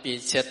營被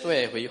徹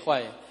底毀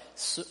壞，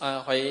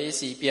會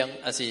士兵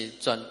也是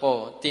全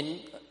部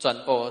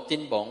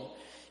陣亡，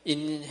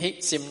因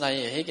迄心內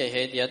嘅迄個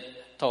喜悅，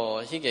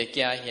同迄個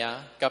驚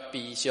嚇甲悲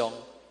傷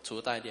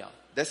取代了。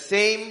 The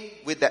same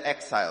with the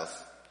exiles.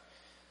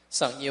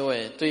 上游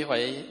嘅對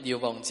回流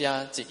亡者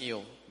一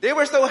樣。 They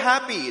were so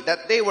happy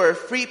that they were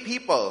free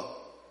people.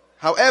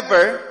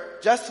 However,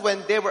 just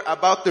when they were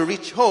about to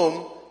reach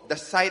home, the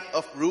sight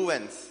of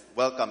ruins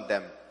welcomed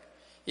them.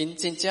 因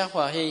真正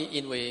歡喜，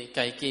因為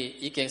家己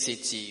已經是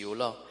自由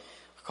了。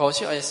可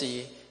惜的是，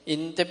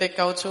因特別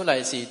交出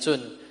來時陣，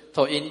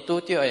同因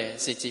拄到的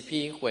是一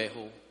批回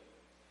復。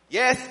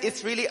 Yes,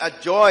 it's really a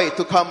joy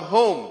to come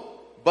home,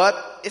 but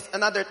it's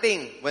another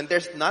thing when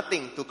there's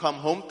nothing to come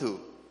home to.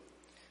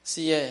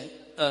 是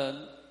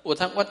的，有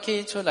通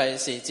屈起出來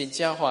是真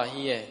正歡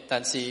喜的，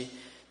但是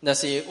若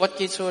是屈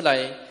起出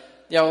來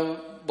了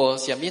無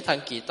什麼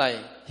通期待，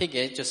迄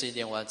個就是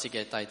另外一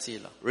個代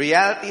誌了。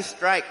 Reality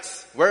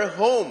strikes. We're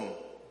home.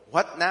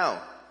 What now?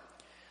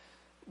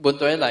 問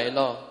題來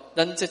了，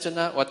咱這陣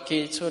啊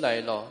屈起出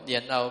來了，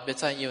然後要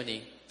怎樣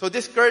呢？ So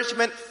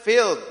discouragement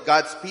filled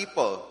God's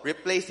people,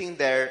 replacing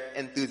their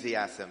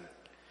enthusiasm.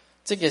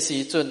 這個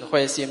時陣，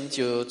灰心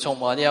就充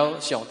滿了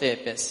上帝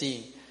的百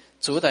姓，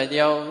取代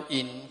了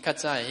因較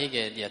早的迄個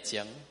熱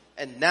情。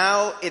 And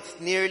now it's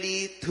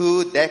nearly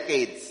 2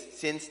 decades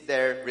since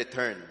their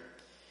return.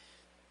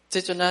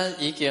 即阵啊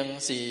已經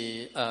是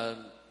屈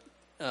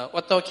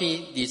到去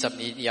20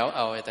年以後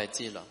嘅代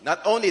志咯。Not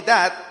only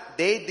that,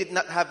 they did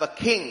not have a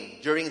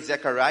king during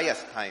Zechariah's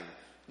time.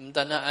 唔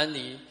單係安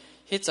尼，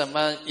迄陣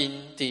啊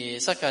因佇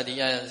撒迦利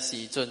亞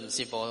時陣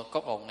是無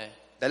國王嘅。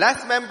The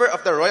last member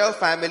of the royal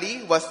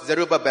family was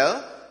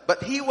Zerubbabel,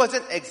 but he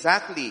wasn't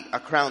exactly a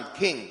crowned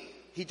king.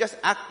 He just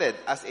acted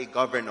as a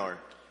governor.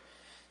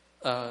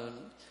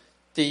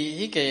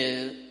 第迄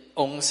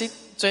個王室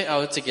最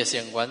後一個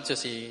成員就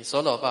是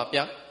所羅巴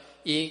伯，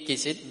伊其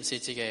實唔是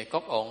一個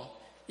國王，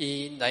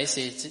伊乃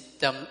是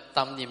擔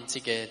任一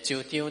個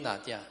州長那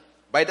啲。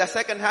By the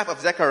second half of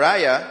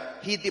Zechariah,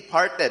 he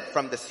departed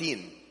from the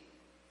scene.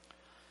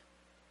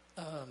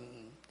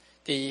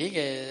 第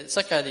迄個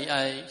撒迦利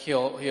亞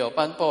後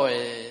頒布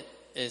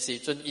嘅時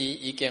陣，伊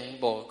已經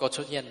無個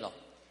出現咯。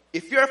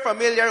If you're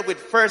familiar with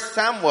 1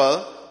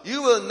 Samuel,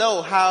 you will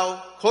know how,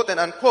 quote and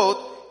unquote,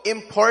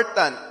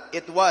 important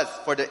it was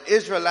for the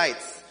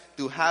Israelites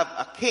to have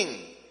a king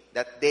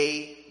that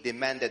they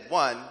demanded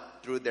one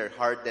through their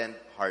hardened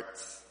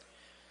hearts.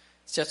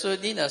 假說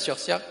你若熟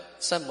悉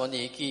撒母耳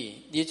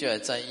記，你就會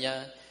知影，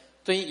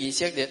對以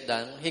色列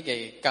人迄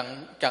個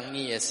剛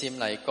毅嘅心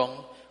來講，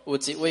有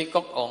一位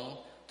國王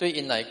對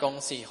因來講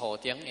是何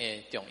等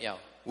嘅重要。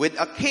With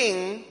a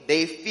king,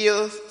 they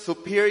feel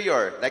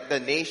superior like the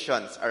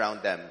nations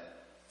around them.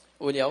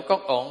 有了國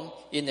王，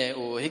因會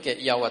有迄個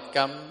優越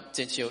感，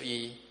接受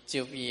伊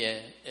周邊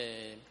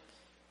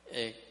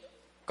嘅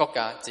國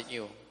家之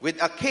友。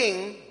With a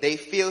king, they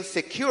feel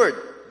secured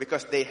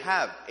because they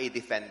have a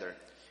defender.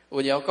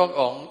 有了國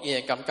王，伊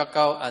會感覺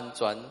到安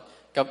全，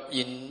甲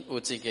因有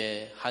一個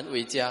捍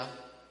衛者。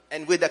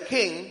And with a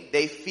king,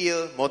 they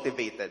feel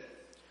motivated.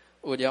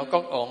 有了國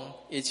王，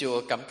伊就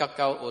感覺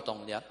到有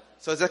動力。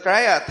So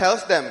Zechariah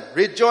tells them,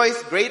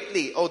 "Rejoice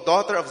greatly, O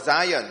daughter of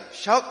Zion.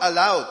 Shout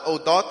aloud, O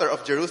daughter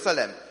of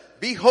Jerusalem.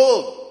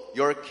 Behold,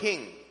 your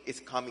king is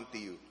coming to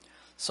you."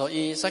 所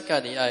以撒迦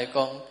利亞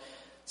講，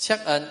錫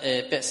安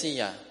嘅百姓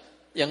啊，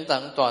應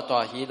當大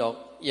大喜樂；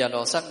耶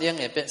路撒冷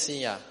嘅百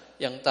姓啊，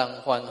應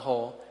當歡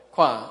呼，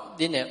看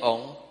恁嘅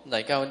王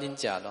來到恁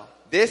家咯。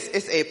This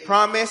is a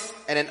promise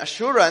and an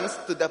assurance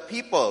to the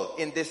people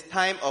in this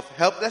time of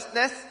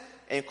helplessness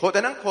and quote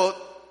and unquote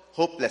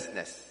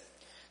hopelessness.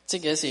 這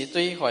個是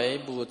對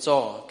懷無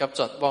助及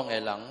絕望嘅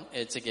人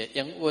嘅一個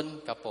應允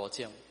及保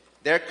證。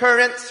Their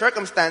current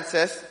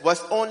circumstances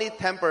was only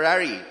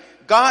temporary.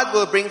 God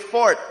will bring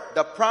forth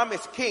the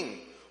promised king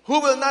who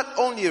will not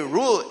only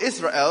rule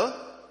Israel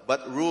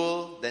but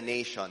rule the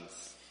nations.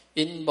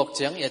 因目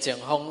前嘅情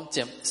況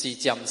是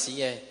暫時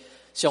嘅，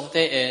上帝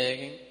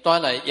會帶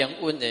來應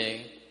允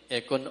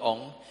嘅君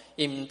王，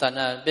伊唔單係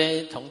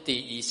要統治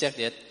以色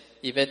列，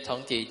伊要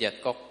統治列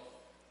國。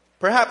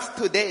Perhaps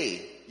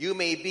today you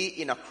may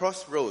be in a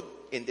crossroad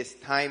in this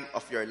time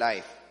of your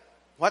life.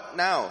 What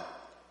now?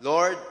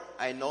 Lord,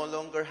 I no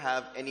longer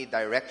have any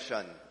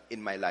direction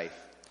in my life.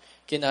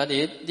 今仔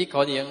日你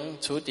可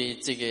能處在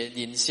這個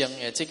人生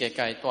嘅這個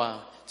階段，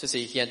就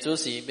是現主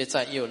是要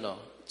再要咯。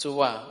主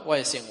啊，我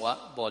嘅生活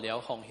無了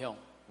方向。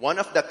One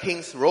of the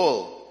king's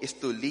role is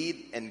to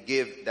lead and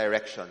give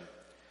direction.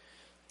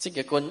 這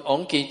個君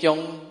王其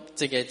中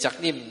這個責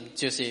任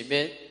就是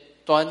要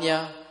帶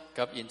領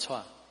及引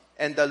帶。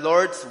And the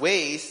Lord's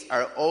ways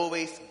are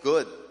always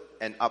good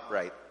and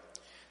upright.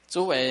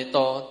 主嘅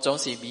道總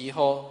是美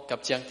好及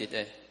正直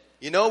嘅。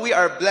You know, we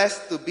are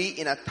blessed to be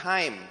in a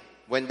time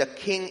when the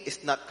king is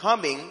not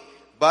coming,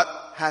 but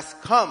has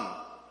come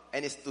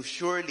and is to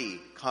surely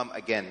come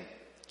again.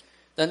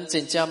 咱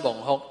真正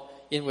蒙福，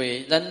因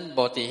為咱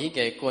無佇迄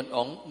個君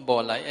王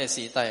無來嘅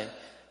時代，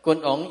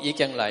君王已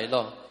經來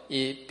了，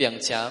伊並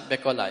且要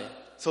過來。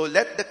So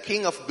let the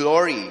King of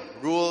Glory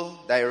rule,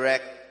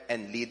 direct,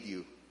 and lead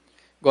you.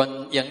 願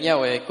榮耀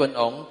嘅君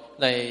王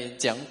來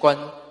掌管、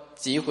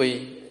指揮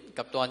及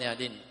帶領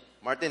恁。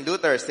Martin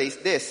Luther says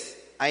this,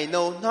 "I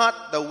know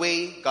not the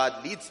way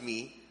God leads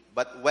me,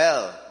 but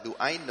well do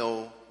I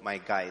know my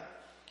guide."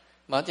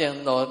 馬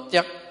丁路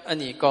德安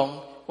尼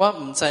講：我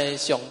唔知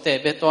上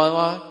帝要帶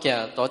我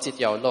行倒一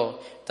條路，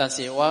但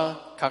是我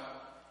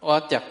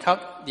的確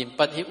明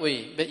白迄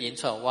位要引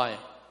導我的。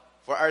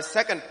For our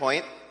second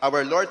point,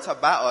 our Lord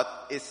Sabaoth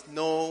is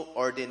no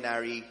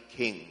ordinary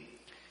king.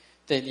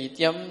 第二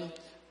點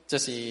就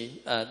是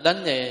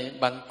咱的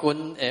萬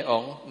軍的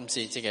王唔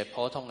是一個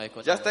普通的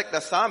君。Just like the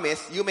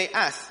psalmist, you may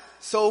ask,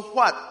 so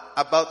what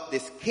about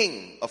this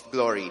King of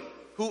glory?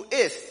 Who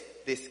is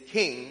this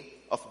King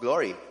of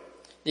glory?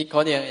 你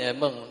可能會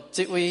問，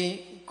這位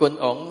君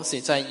王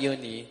是在要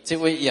你，這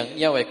位榮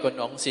耀的君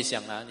王是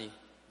上哪裡？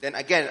 Then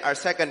again, our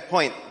second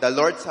point, the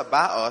Lord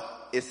Sabaoth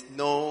is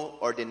no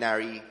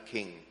ordinary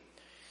king.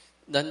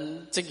 咱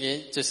這個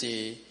就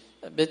是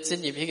要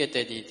進入迄個第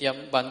二點，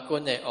萬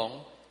軍的王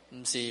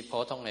唔是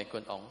普通的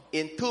君王。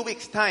In 2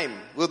 weeks' time,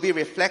 we'll be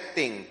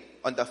reflecting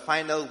on the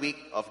final week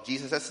of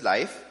Jesus'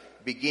 life,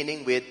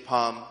 beginning with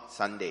Palm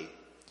Sunday.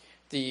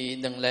 第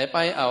2禮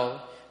拜後，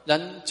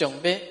咱將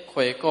要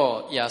回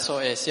顧耶穌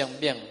的生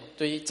命，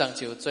對章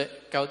秋節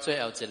到最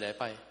後一禮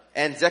拜。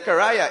And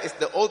Zechariah is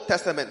the Old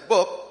Testament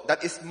book quote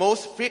that is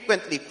most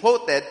frequently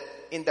quoted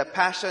in the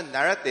passion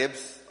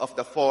narratives of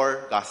the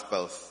four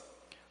Gospels.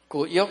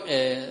 舊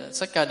約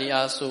撒迦利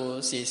亞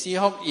書是四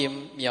福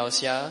音描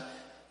寫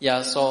耶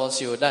穌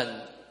受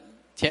難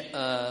定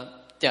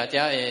提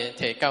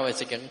到的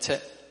一間冊。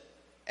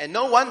And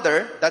no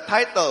wonder the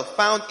title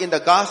found in the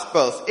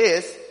Gospels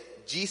is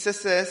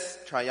Jesus'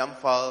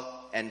 triumphal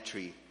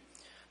entry.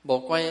 無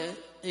怪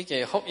呢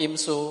個福音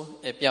書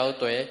的標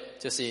題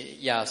就是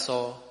耶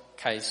穌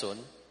開巡。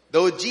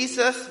Though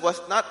Jesus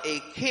was not a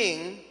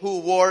king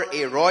who wore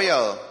a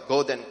royal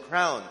golden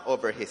crown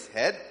over his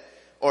head,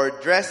 or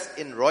dressed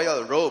in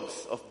royal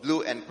robes of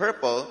blue and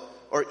purple,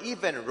 or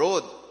even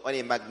rode on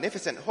a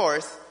magnificent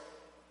horse,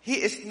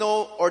 he is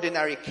no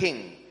ordinary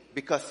king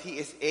because he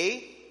is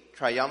a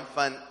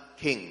triumphant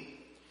king.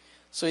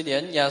 雖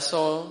然耶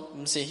穌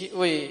唔是迄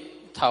位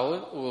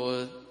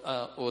頭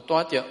有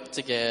戴着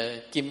一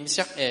個金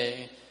色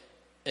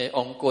的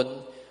王冠，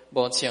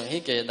無穿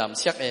迄個藍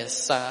色的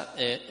衫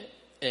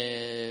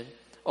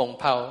王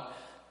袍，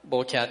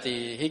無徛佇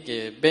迄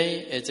個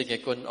馬的一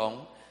個君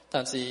王，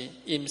但是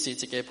伊唔是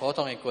一個普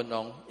通的君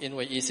王，因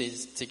為伊是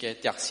一個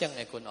特殊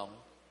的君王。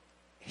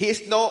He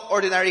is no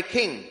ordinary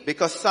king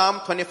because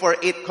Psalm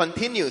 24:8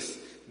 continues,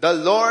 "The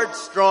Lord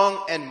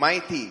strong and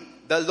mighty,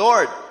 the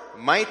Lord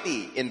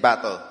mighty in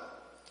battle."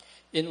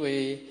 因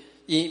為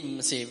伊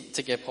唔是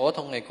一個普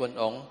通的君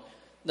王，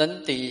咱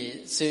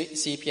佇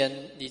詩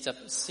篇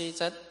24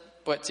節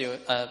8節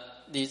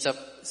24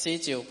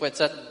節8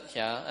節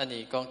遐安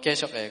尼講，繼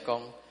續會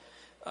講，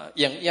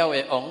榮耀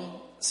的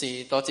王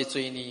是多一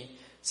位呢？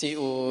是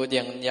有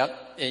能力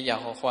的耶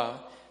和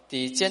華，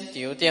佇戰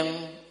場頂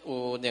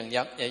有能力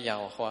的耶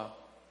和華。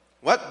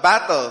What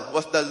battle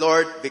was the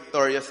Lord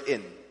victorious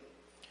in?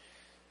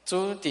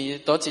 主佇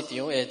多一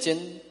場的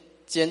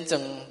戰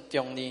爭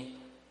中呢？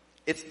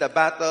 It's the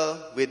battle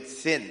with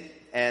sin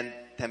and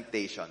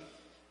temptation.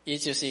 伊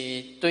就是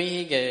對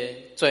迄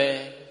個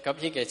罪甲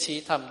迄個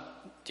試探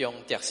中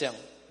得勝。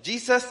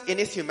Jesus in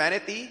his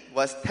humanity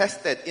was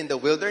tested in the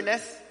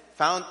wilderness,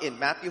 found in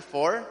Matthew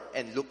 4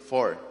 and Luke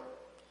 4.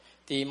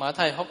 佇馬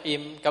太福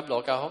音甲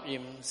路加福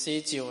音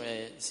4章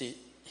的是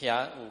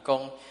遐有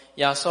講，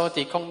耶穌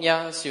佇曠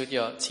野受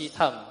着試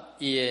探，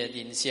伊的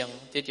人生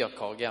得着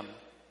考驗。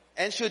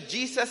And should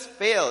Jesus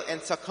fail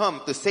and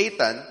succumb to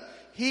Satan,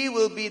 he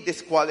will be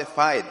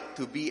disqualified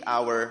to be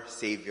our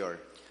Savior.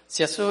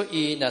 耶穌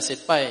伊若失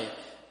敗，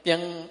並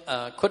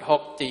屈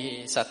服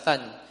佇撒旦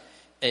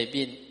下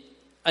面，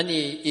安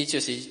尼伊就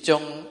是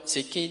將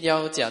失去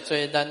了真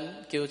做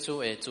咱救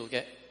主的資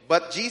格。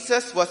But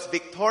Jesus was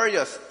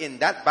victorious in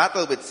that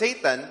battle with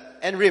Satan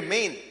and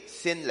remained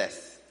sinless.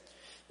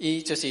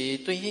 伊就是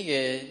對迄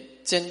個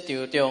戰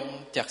場中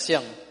得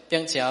勝，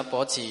並且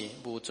保持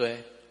無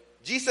罪。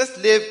Jesus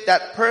lived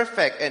that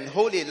perfect and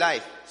holy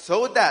life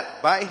so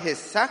that by his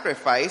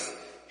sacrifice,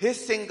 his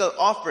single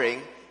offering,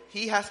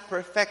 he has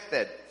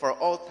perfected for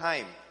all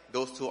time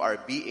those who are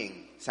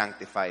being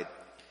sanctified.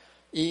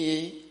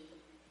 伊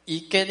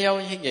過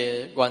了迄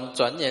個完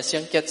全的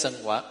聖潔生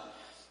活，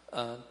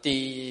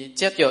佇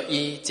接着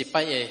伊一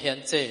擺的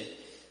獻祭，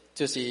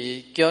就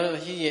是叫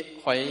迄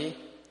個懷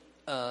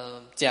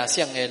食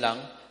聖的人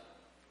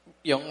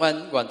永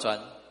遠完全。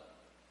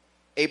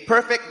A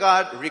perfect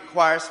God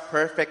requires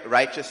perfect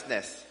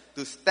righteousness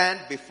to stand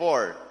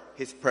before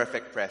his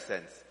perfect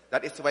presence.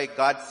 That is why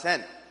God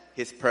sent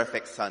his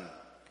perfect Son.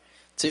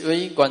 一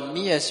位完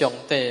美的上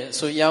帝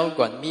需要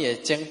完美的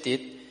正直，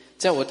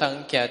才有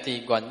通徛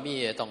佇完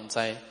美的同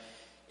在。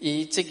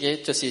伊這個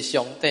就是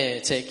上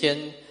帝找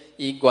見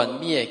伊完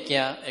美的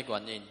囝的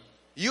原因。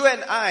You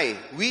and I,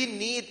 we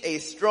need a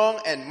strong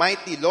and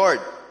mighty Lord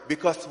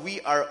because we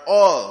are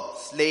all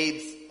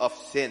slaves of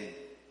sin.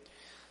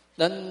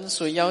 咱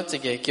需要一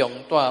個強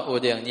大有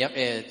能力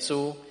的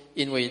主，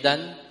因為咱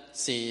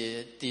是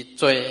佇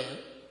罪。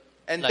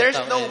And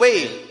there's no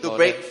way to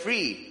break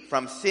free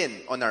from sin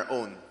on our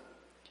own.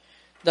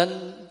 咱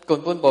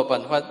根本無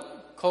辦法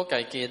靠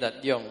家己力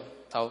量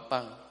逃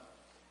跑。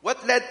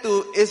What led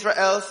to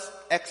Israel's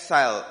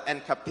exile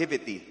and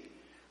captivity?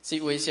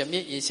 是為什麼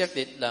以色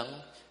列人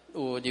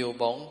有流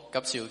亡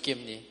及受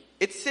禁呢？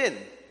 It's sin.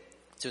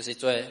 就是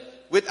罪。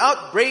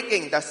Without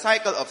breaking the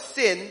cycle of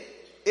sin,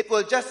 it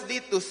will just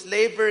lead to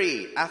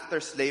slavery after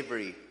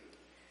slavery.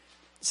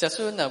 假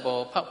使若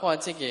無拍破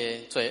這個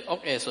罪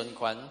惡的循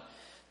環，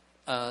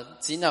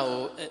只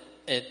能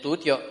會拄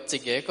着一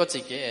個又一個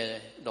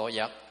的牢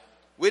獄。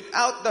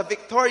Without the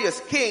victorious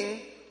king,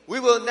 we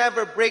will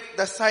never break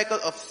the cycle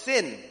of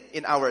sin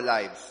in our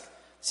lives.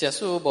 假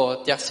使無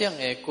得勝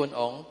的君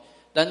王，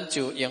咱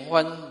就永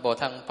遠無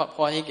通拍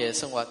破迄個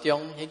生活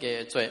中迄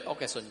個罪惡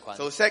的循環。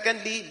So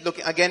secondly,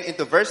 looking again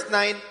into verse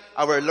 9,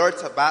 our Lord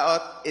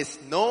Sabaoth is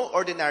no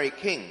ordinary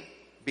king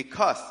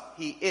because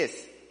he is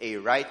a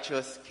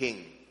righteous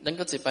king. 咱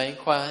閣一擺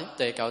看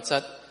第9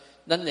節，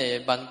咱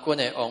的萬軍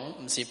的王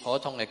唔是普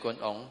通的君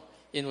王，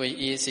因為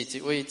伊是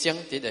一位正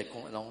直的君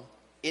王。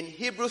In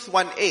Hebrews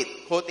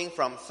 1:8, quoting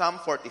from Psalm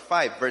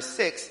 45, verse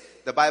 6,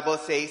 the Bible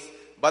says,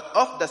 "But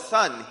of the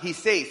Son, he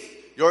says,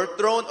 Your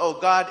throne, O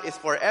God, is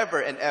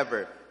forever and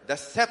ever. the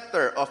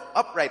scepter of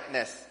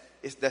uprightness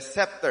is the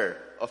scepter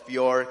of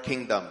your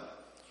kingdom.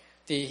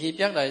 在希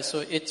伯来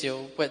书1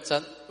章8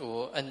節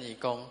有安尼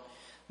講，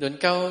論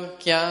到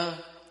家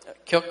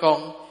卻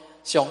講，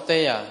上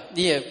帝啊，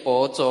你的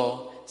寶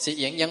座是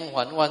永永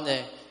遠遠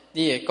的，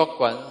你的國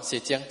權是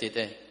正直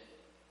的。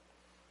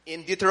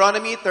In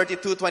Deuteronomy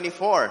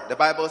 32:24, the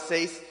Bible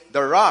says,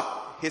 "The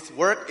rock, his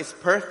work is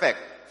perfect,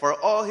 for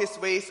all his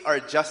ways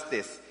are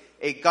justice,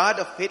 a God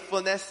of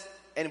faithfulness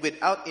and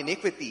without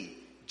iniquity,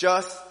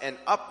 just and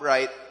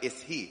upright is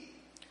he."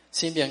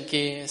 申命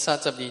記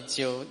32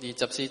章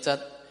24節，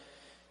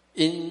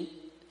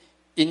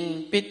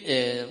因必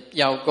會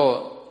猶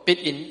過，必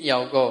因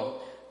猶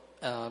過，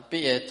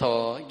必會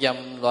討嚴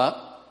律，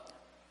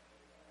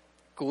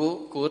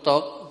古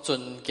毒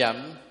盡減，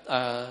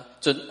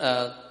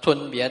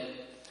吞滅。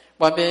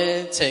我要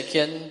查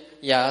見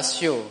野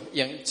獸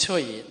用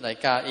嘴來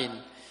加因，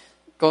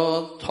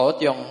個土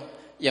中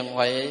用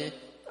為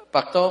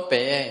白刀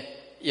白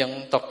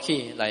用毒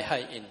氣來害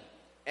因。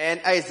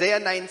And Isaiah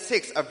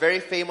 9:6, a very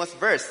famous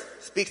verse,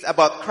 speaks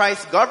about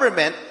Christ's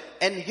government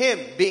and him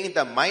being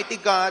the mighty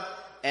God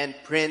and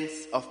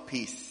Prince of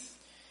Peace.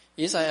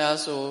 以賽亞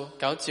書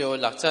9章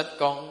6節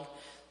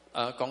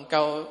講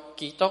到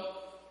基督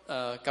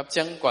及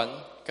掌權，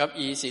及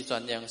伊是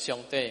全能上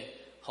帝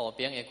和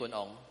平的君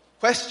王。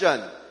Question: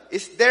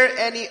 Is there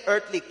any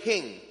earthly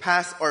king,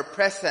 past or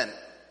present,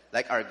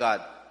 like our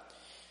God?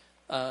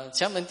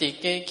 請問在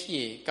過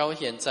去到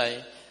現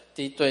在，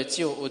在地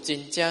上有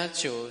真正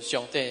像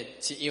上帝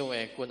一樣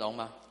的君王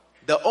嗎？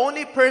 The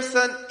only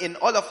person in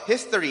all of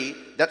history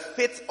that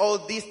fits all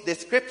these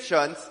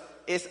descriptions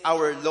is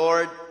our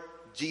Lord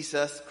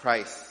Jesus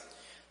Christ.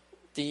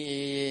 在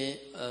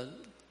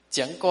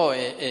整個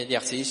的歷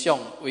史上，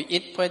唯一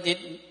配得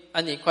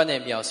按呢款的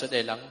描述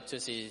的人，就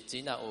是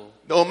只那有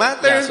No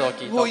matter 耶穌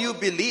基督。 who you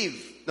believe,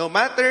 no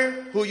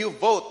matter who you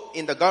vote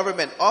in the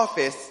government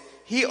office,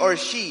 he or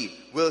she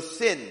will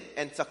sin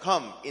and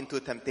succumb into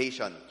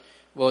temptation.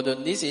 無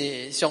論你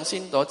是相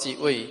信多一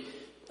位，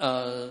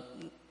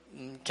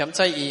檢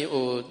測伊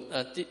有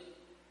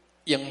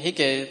用迄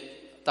個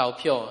投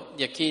票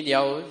入去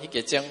了迄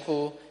個政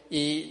府，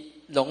伊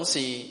攏是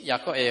也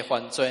閣會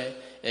犯罪，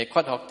會缺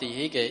乏佇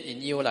迄個引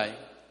誘內。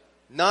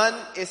None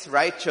is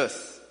righteous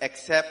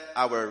except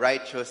our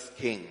righteous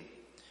King.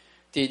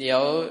 除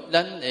了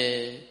咱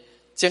的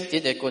正直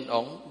的君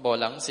王，無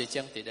人是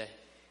正直的。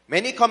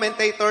Many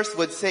commentators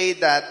would say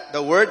that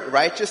the word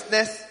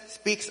righteousness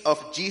speaks of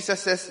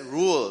Jesus'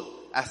 rule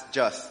as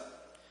just.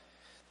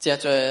 真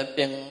侪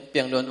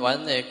評論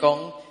員會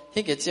講，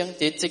迄個正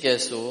直這個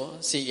詞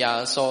是耶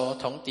穌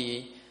統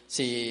治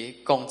是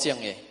公正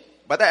的。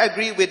But I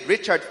agree with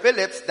Richard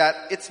Phillips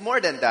that it's more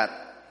than that.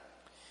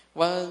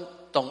 我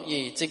同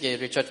意這個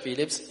Richard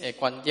Phillips 的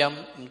觀點，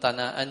唔單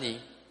係安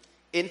尼。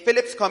In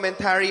Phillips'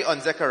 commentary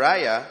on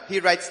Zechariah, he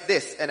writes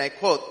this, and I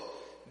quote,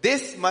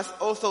 "This must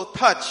also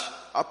touch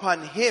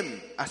upon him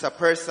as a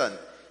person,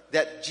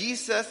 that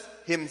Jesus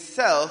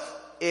himself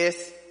is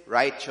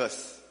righteous."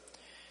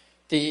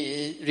 在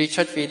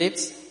Richard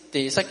Phillips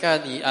在撒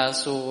迦利亞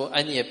書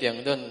安尼的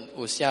評論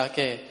有寫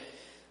過，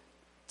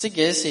這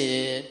個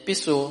是必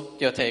須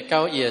要提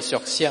高伊的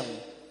屬性，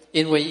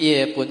因為伊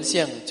的本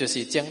性就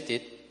是正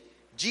直。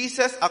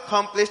Jesus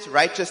accomplished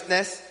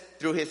righteousness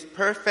through his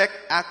perfect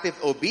active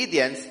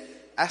obedience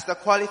as the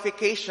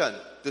qualification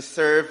to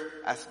serve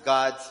as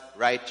God's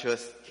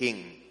righteous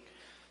King.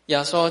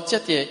 耶穌藉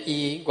着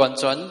伊完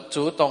全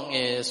主動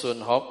的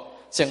順服，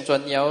成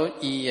全了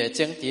伊的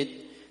正直，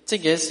這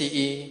個是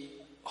伊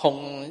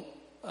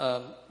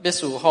要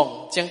侍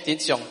奉正直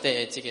上帝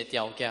的這個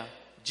條件。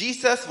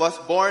Jesus was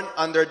born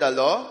under the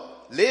law,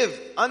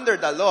 lived under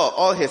the law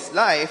all his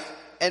life,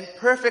 and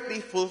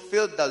perfectly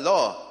fulfilled the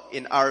law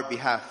in our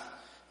behalf.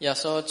 耶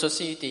穌出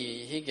世在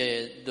迄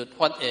個律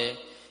法的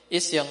一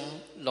生，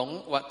攏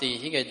活在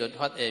迄個律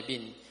法的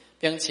面，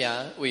並且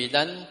為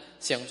咱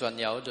成全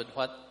了律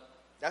法。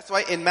That's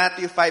why in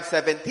Matthew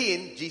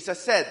 5:17,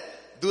 Jesus said,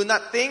 "Do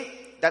not think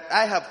that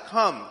I have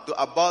come to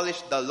abolish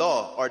the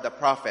law or the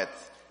prophets.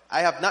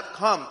 I have not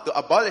come to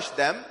abolish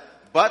them,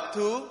 but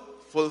to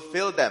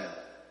fulfill them."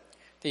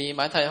 在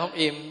馬太福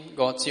音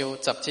5章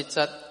17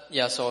節，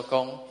耶穌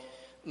講：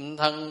唔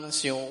通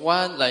想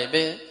我來要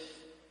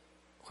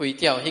毀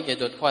掉迄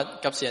個律法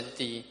及先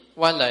知，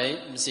我來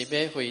唔是要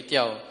毀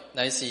掉，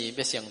乃是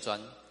要成全。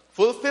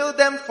Fulfill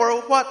them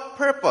for what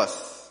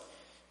purpose?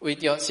 為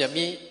着什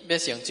麼要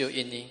成就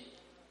因呢？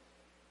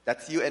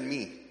 That's you and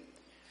me.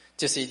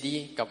 就是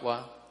你及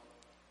我，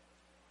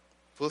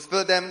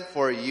 Fulfill them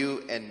for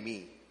you and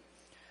me.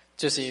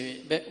 就是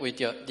要為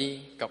着你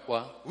及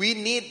我。We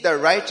need the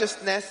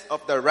righteousness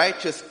of the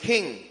righteous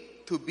King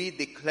to be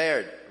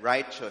declared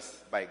righteous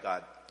by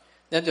God.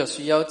 咱就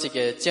需要一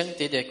個正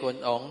直的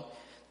君王，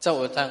才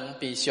有通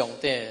被上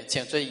帝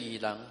稱作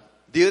義人。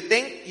Do you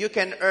think you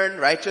can earn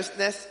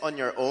righteousness on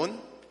your own?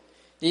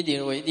 你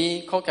認為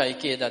你靠家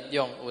己的力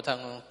量有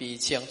通被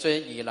稱作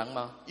義人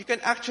嗎？ You can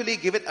actually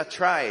give it a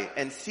try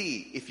and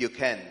see if you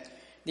can.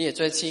 你會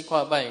做試看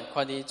覓，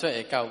看你做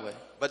會到未？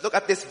 But look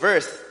at this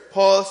verse.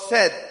 Paul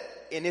said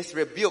in his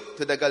rebuke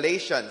to the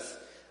Galatians,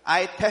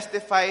 I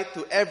testify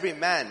to every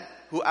man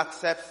who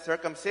accepts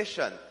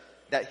circumcision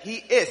that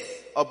he is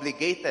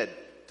obligated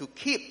to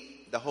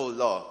keep the whole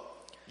law.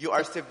 You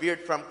are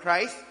severed from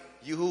Christ,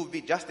 you who will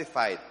be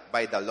justified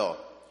by the law.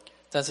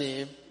 但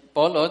是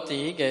保羅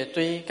伫個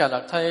對加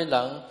勒太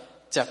人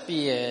責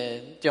備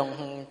的中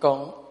方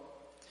講，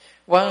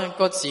我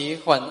各是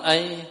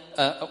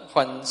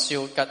犯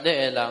受割禮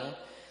的人，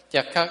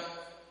的確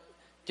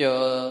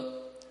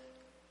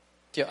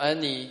就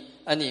安尼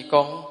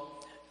講，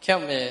欠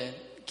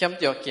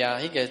着行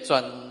迄個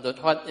全律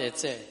法的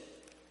這。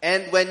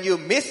And when you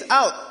miss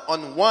out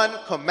on one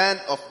command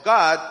of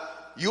God,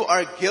 you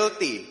are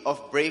guilty of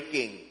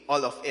breaking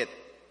all of it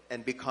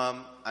and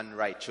become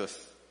unrighteous.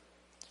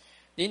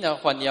 你若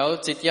犯了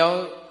一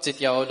條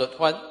律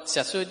法，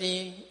實屬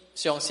你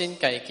相信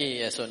家己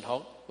的順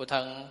服，有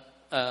通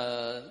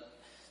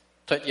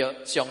脫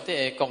約上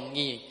帝的公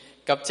義，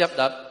及接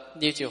納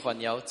你就犯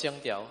了整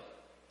條。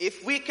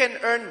If we can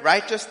earn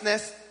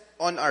righteousness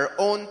on our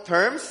own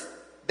terms,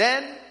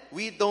 then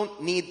we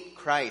don't need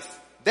Christ.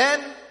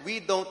 Then we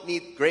don't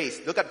need grace.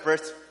 Look at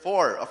verse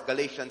 4 of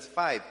Galatians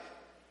 5.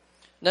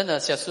 咱若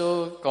實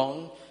屬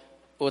講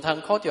有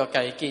通靠着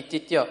家己得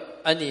着，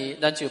安尼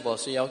咱就無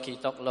需要基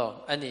督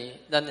咯，安尼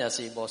咱也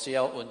是無需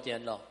要恩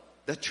典咯。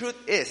The truth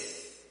is,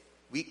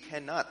 we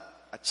cannot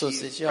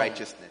achieve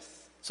righteousness.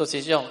 事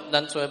實上，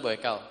咱做袂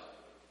到。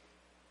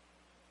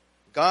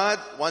God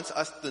wants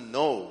us to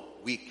know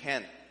we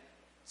can't,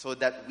 so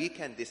that we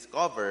can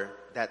discover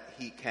that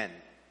He can.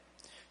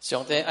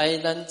 上帝愛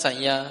咱知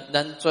影，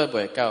咱做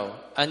袂到，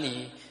安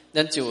尼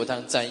咱就有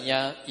通知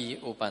影伊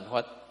有辦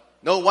法。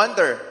No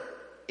wonder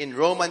in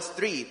Romans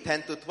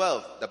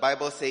 3:10-12, the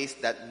Bible says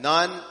that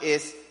none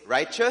is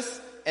righteous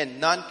and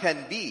none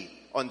can be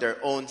on their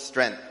own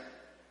strength.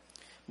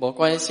 無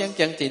怪聖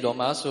經佇羅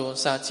馬書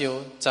3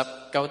章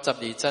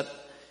10-12節，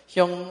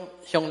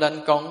向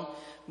咱講，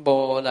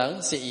無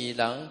人是義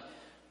人，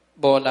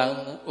無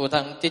人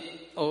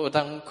有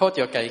通靠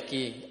着家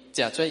己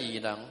食做義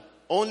人。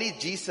Only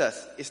Jesus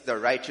is the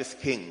righteous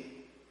King.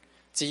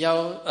 只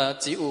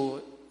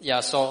有耶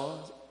穌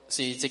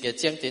是一個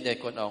正直的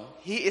君王。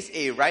He is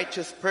a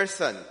righteous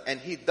person and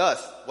He does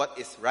what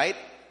is right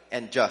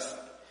and just.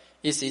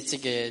 伊是一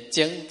個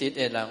正直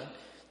的人，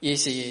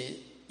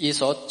伊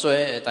所做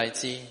的代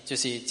志就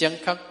是正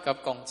確及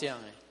公正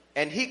的。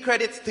And He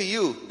credits to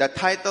you the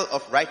title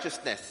of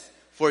righteousness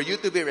for you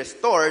to be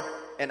restored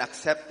and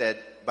accepted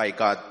by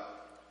God.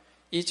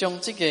 伊將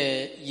這個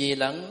義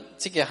人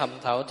這個銜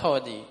頭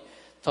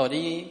托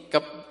你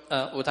及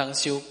有通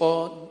修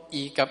補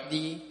伊及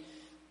你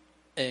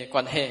的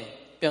關係，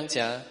並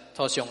且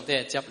托上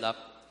帝接納。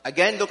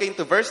Again, looking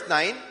to verse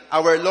 9,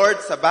 our Lord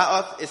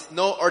Sabaoth is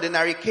no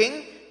ordinary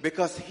king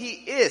because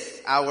He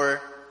is our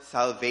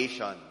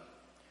salvation.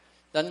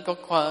 咱各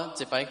看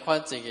一擺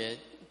看這個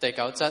第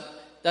9節，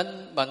咱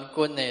萬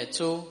軍的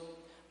主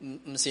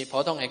唔是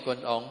普通的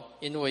君王，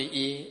因為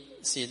伊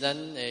是咱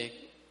的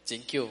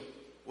拯救。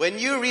When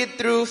you read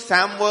through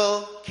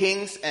Samuel,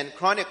 Kings, and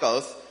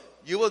Chronicles,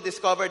 you will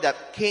discover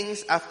that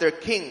kings after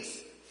kings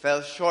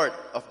fell short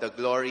of the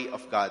glory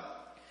of God.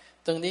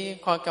 當你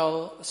看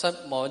到撒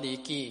母耳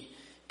記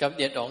及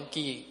列王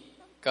記及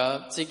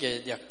這個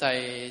歷代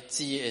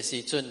志的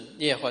時陣，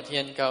你會發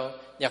現到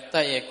歷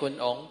代的君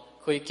王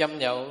虧欠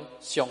了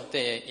上帝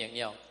的榮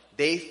耀。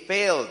They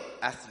failed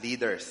as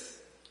leaders.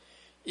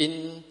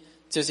 因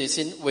就是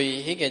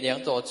為迄個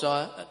領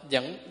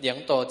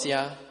導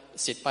者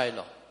失敗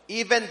了。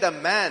Even the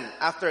man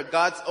after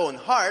God's own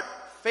heart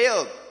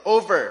failed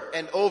over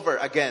and over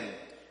again.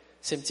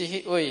 甚至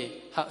迄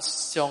位合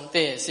上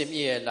帝心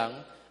意的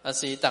人，也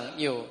是同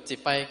樣一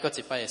擺又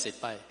一擺的失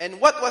敗。And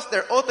what was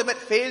their ultimate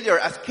failure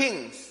as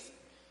kings?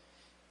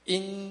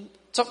 因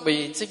作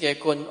為這個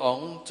君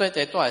王最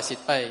大的失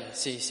敗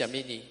是什麼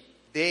呢？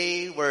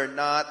 They were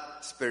not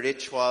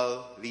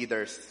spiritual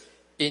leaders.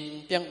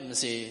 因並不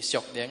是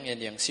屬靈的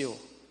領袖。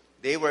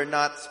They were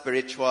not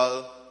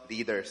spiritual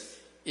leaders.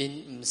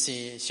 因不是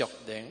屬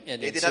靈的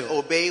They 領 did not 袖。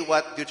 obey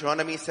what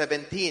Deuteronomy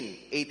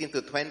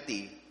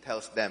 17:18-20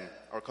 tells them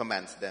or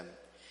commands them.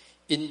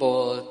 因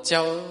無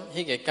照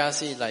迄個假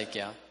使來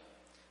行。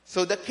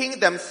 So the king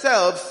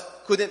themselves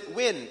couldn't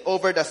win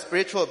over the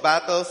spiritual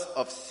battles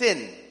of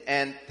sin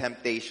and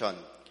temptation.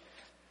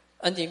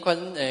 按照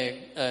款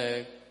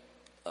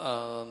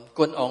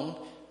君王，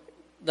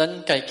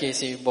咱家己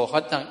是無法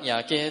通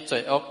贏嘅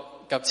罪惡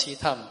及試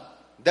探。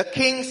The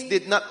kings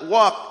did not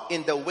walk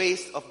in the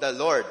ways of the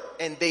Lord,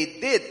 and they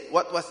did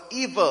what was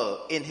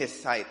evil in His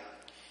sight.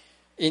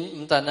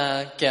 因唔但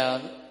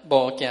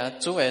無行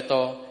主的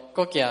道，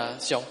閣行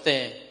上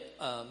帝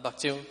目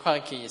睭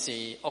看去是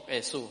惡的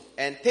事。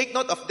 And take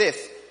note of this,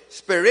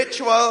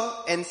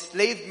 spiritual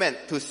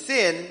enslavement to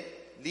sin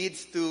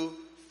leads to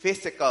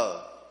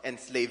physical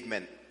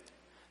enslavement.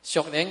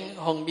 屬靈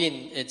方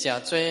面會誠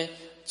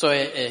多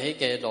的迄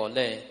個勞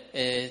累，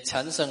會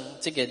產生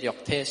這個肉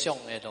體上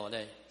的勞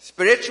累。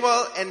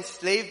Spiritual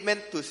enslavement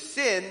to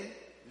sin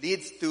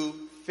leads to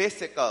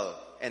physical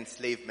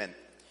enslavement.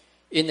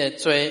 因的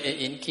罪會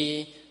引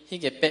起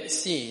迄个百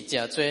姓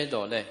真多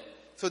落咧。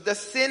So the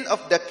sin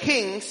of the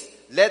kings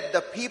led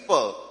the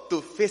people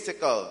to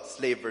physical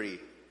slavery.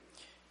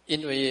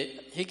 因为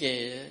迄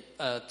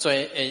个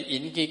罪会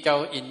引起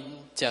到因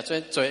真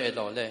罪会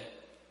落咧。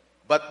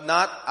But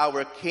not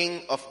our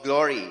King of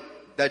glory,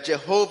 the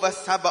Jehovah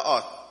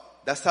Sabaoth.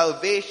 The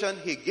salvation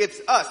he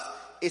gives us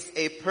is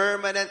a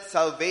permanent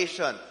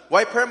salvation.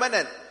 Why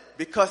permanent?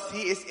 Because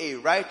he is a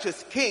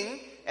righteous king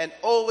and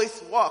always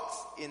walks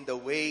in the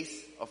ways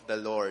of the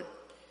Lord.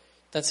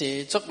 但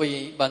是作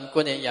为万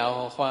军的耶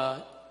和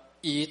华，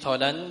伊互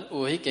咱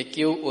有迄个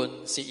救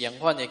恩，是永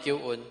远的救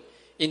恩，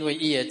因为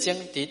伊的正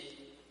直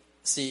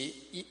是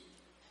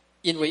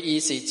因为伊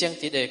是正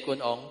直的君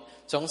王，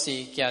总是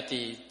行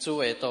伫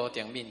主的道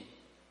顶面。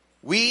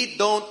We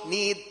don't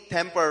need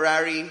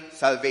temporary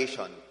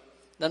salvation.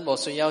 咱无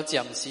需要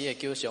暂时的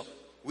救赎，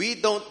 We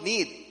don't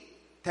need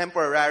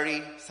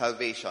temporary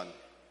salvation.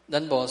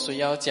 咱无需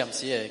要暂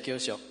时的救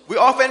赎。 We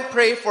often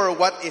pray for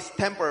what is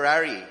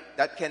temporary,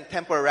 that can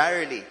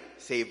temporarily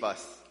save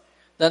us.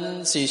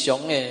 咱时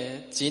常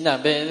的只若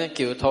要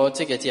求讨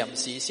这个暂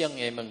时性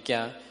的物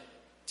件，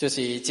就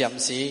是暂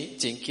时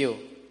拯救。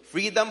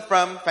 Freedom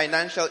from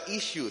financial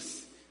issues,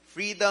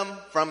 freedom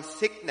from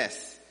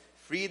sickness,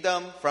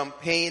 freedom from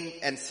pain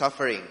and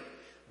suffering.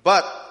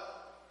 But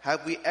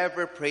have we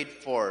ever prayed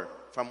for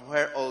from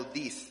where all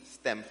these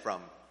stem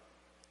from?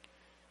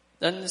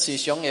 咱时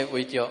常会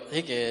为着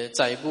迄个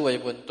财务的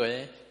问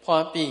题、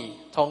破病、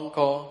痛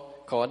苦、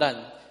苦难，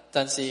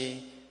但是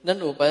咱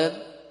有捌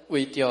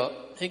为着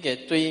迄个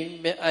对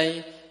要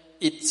爱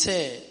一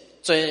切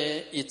做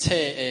一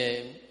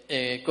切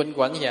的君权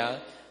遐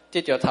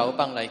得着头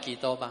帮来祈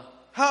祷吗？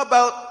 How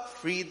about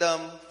freedom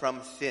from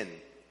sin?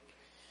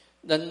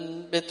 咱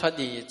要脱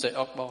离罪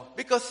恶无？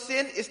 Because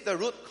sin is the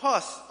root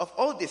cause of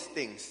all these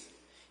things.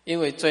 因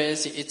为罪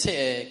是一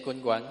切的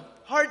君权。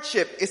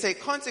 Hardship is a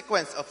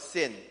consequence of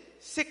sin.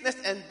 Sickness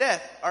and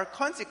death are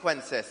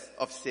consequences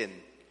of sin.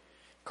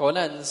 苦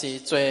难是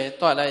罪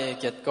带来的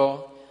结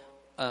果，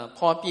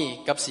破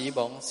病甲死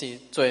亡是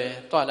罪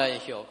带来的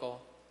效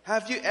果。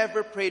 Have you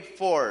ever prayed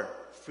for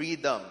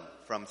freedom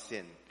from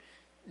sin?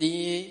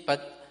 你捌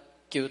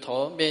求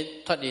禱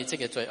要脱離這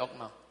個罪惡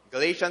嗎？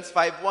 Galatians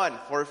 5:1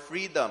 For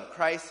freedom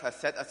Christ has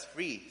set us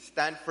free.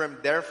 Stand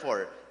firm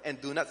therefore and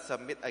do not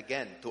submit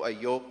again to a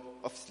yoke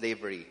of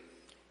slavery.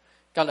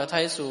 加拉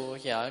太書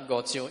遐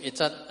5章1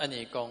節安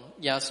尼講，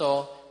耶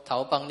穌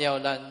頭幫了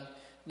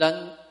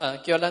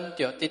咱叫咱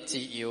着得自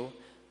由，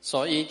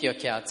所以着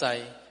徛在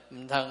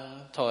唔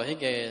通互迄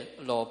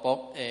個奴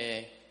僕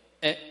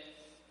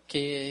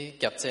去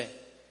夾制。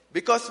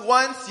 Because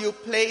once you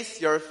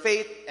place your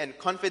faith and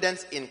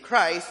confidence in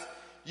Christ,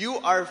 you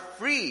are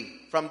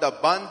free from the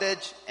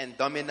bondage and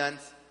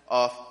dominance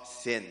of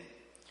sin.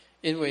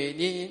 因為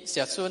你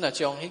耶穌若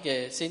將迄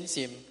個信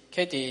心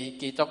刻佇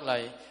基督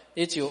內，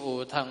你就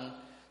有通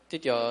得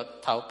着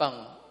頭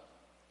幫。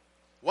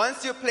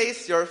 Once you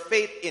place your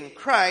faith in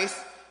Christ,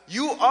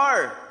 you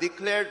are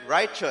declared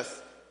righteous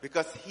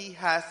because he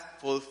has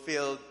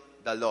fulfilled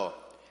the law.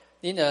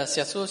 你若耶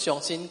穌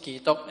相信基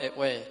督的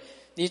話，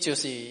你就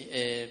是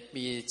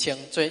被稱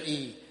作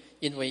義，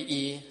因為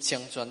伊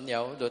成全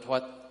了律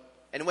法。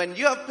 And when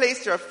you have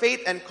placed your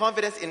faith and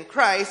confidence in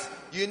Christ,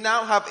 you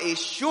now have a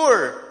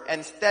sure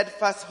and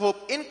steadfast hope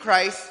in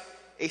Christ,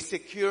 a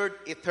secured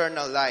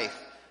eternal life.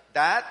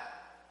 That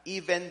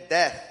even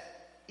death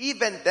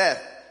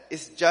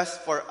is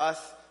just for us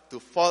to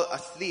fall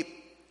asleep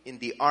in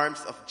the arms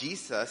of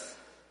Jesus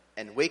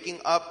and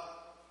waking up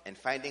and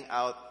finding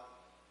out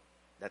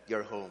that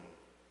you're home.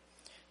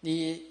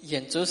 你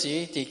現主是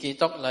佇基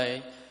督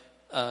內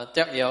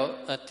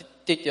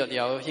得着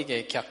了迄個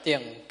確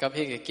定，甲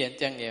迄個堅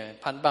定的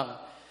盼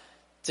望，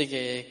這個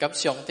甲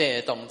上帝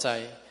的同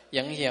在，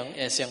永恆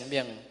的生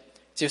命，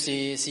就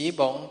是死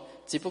亡，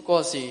只不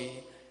過是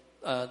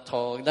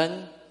互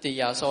咱佇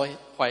耶穌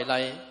懷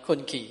內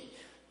困去，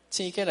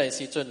醒起來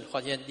時陣，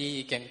發現你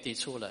已經佇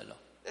厝內了。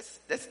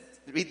Let's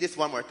read this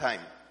one more time.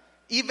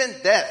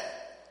 Even death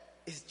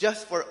is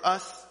just for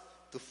us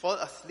to fall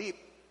asleep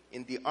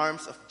in the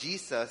arms of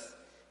Jesus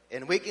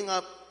and waking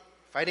up,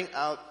 finding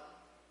out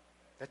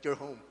that you're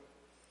home.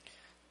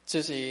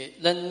 就是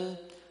咱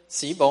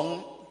死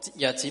亡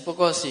也只不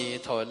過是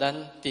互咱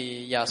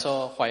佇耶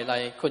穌懷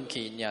內困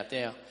去爾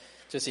點，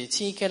就是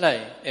醒起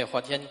來會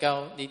發現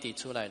到你佇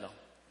厝內咯。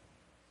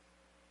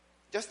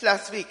Just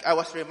last week, I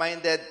was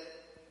reminded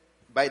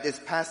by this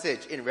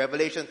passage in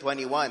Revelation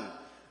 21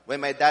 when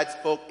my dad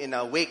spoke in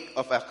a wake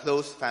of a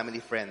close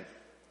family friend.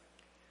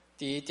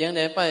 伫頂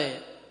禮拜，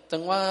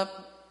當我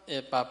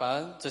爸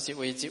爸就是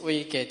為一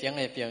位家庭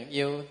的朋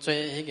友做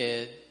迄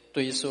個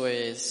對述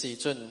的時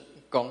陣，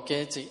講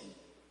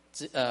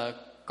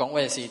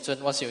話的時陣，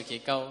我想起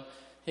到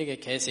迄個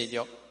啟示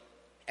錄。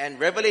And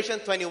Revelation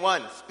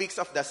 21 speaks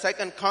of the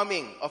second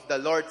coming of the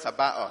Lord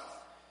Sabaoth.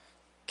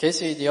 啟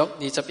示錄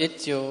21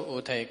章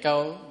有提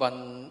到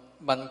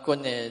萬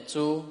軍的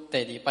主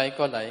第二擺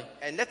過來。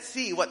And let's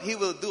see what he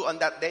will do on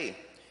that day.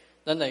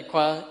 咱來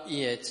看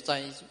伊會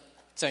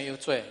怎樣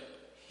做。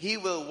 He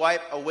will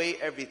wipe away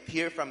every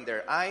tear from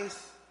their eyes.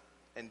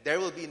 And there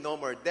will be no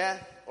more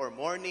death or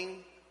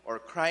mourning or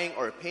crying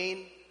or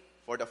pain,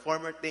 for the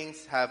former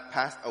things have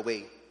passed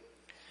away.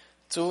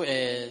 主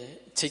會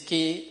切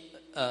記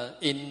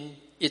因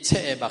一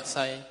切嘅目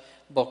屎，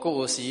無過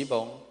有死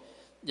亡，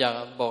也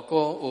無過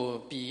有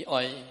悲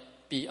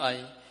哀，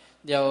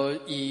了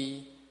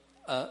伊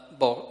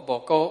無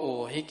過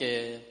有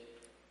迄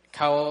個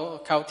口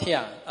疼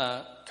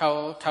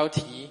口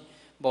啼，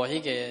無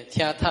迄個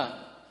疼痛，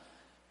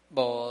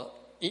無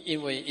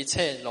因為一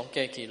切攏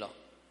過去了。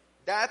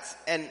That's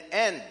an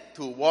end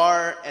to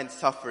war and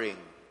suffering.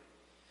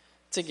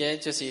 這個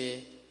就是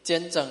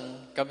戰爭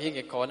及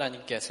迄個苦難嘅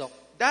結束。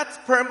That's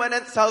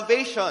permanent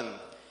salvation.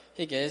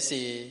 迄個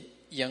是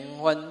永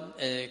遠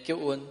嘅救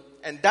恩，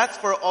 And that's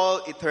for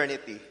all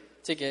eternity.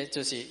 這個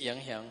就是永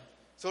恆。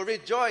So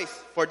rejoice,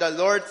 for the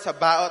Lord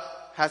Sabaoth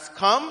has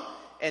come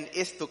and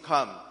is to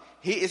come.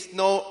 He is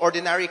no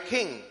ordinary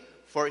king,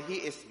 for he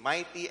is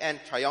mighty and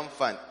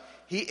triumphant.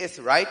 He is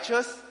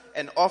righteous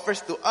and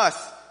offers to us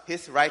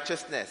his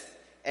righteousness.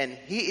 And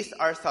he is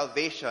our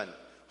salvation,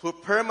 who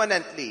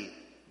permanently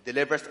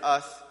delivers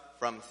us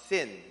from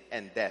sin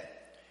and death.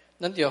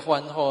 咱就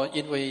歡呼，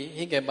因為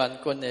迄個萬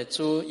軍嘅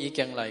主已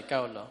經來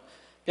到了，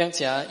並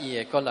且伊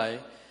會過來。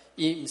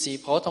伊唔是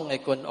普通嘅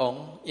君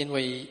王，因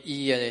為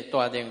伊嘅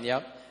大能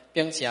力，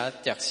並且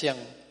特勝。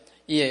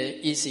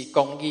伊是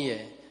公義嘅，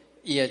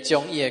伊會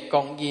將伊嘅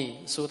公義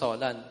賜予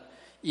咱。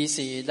伊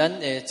是咱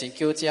嘅拯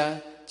救者，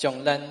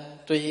將咱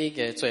對迄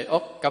個罪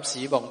惡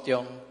及死亡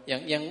中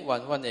永永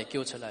遠遠嘅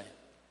救出來。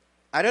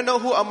I don't know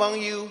who among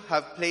you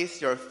have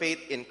placed your faith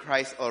in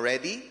Christ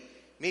already.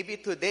 Maybe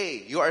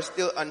today you are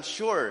still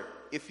unsure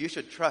if you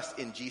should trust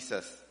in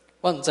Jesus.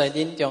 我唔知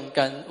恁中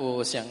間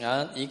有誰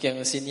人已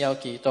經信了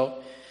基督，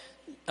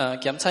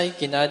檢測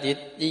今仔日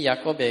你也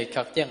閣未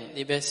確定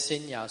你要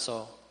信耶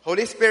穌。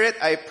Holy Spirit,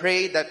 I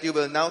pray that you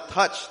will now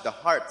touch the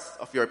hearts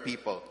of your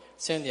people.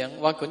 聖靈，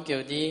我懇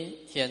求你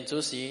現主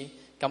時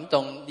感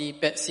動你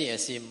百姓嘅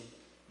心。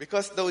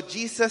Because though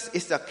Jesus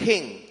is a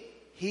king,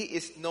 he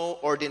is no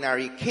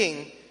ordinary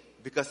king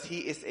because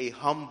he is a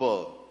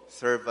humble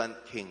servant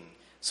king.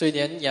 雖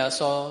然耶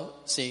穌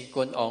是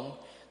君王，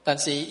但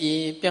是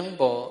伊並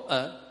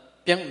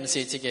唔是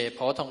一個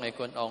普通嘅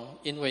君王，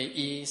因為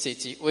伊是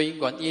一位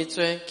願意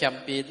做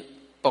謙卑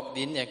僕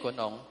人嘅君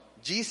王。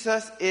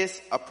Jesus is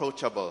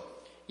approachable.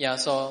 耶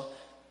穌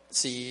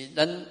是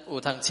咱有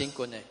通親近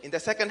嘅。In the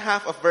second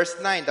half of verse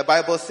 9, the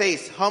Bible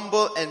says,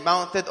 humble and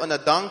mounted on a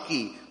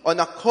donkey, on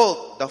a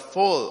colt, the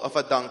foal of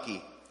a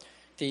donkey.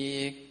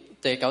 第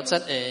9節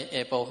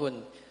嘅部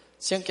分，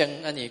聖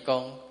經安尼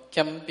講，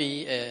謙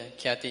卑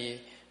徛佇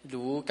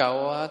驢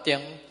狗啊頂，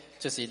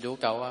就是驢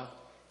狗啊。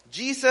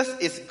Jesus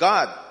is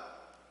God,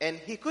 and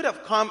he could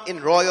have come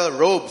in royal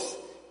robes,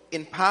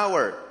 in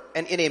power,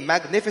 and in a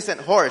magnificent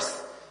horse,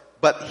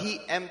 but he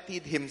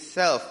emptied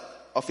himself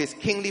of his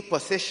kingly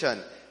position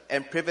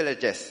and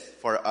privileges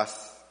for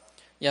us.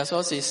 耶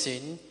穌是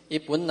神，伊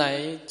本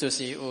來就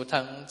是有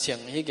通穿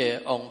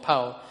迄個王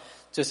袍，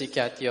就是騎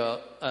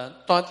着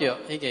帶着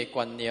迄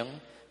個權能，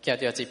騎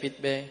着一匹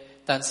馬，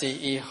但是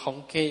伊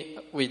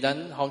為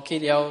咱放棄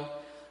了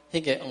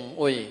迄個皇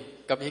位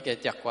及迄個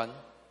特權。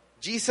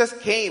Jesus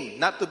came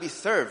not to be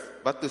served,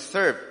 but to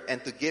serve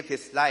and to give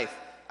his life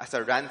as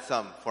a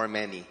ransom for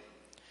many.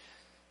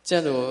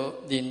 正如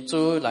人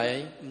主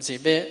來，唔是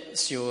要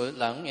受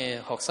人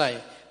嘅服侍，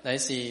乃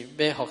是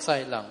要服侍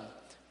人，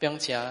並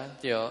且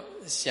要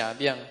捨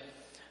命，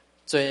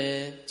做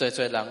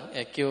人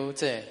嘅救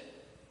者。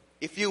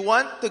If you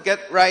want to get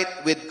right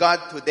with God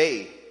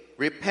today,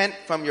 repent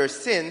from your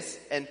sins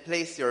and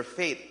place your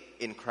faith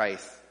in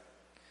Christ.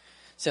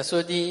 實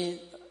說你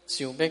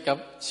想要甲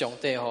上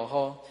帝和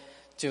好，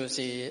就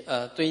是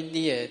對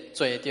你嘅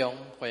罪中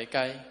悔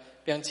改，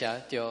並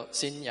且要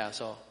信耶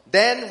穌。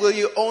Then will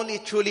you only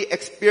truly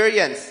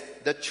experience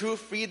the true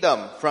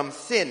freedom from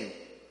sin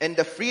and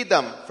the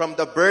freedom from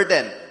the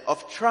burden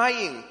of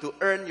trying to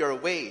earn your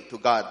way to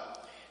God.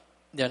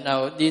 然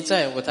後你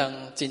才有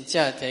通真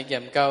正體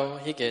驗到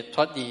迄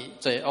個脫離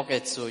罪惡嘅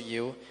自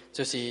由，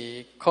就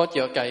是靠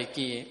着家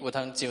己有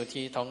通上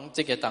天堂，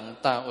這個重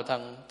擔有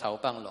通投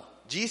放落。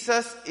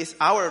Jesus is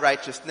our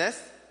righteousness.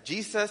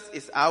 Jesus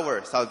is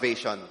our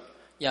salvation.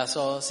 耶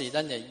穌是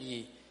咱嘅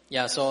義，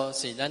耶穌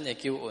是咱嘅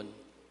救恩。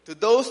To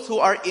those who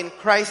are in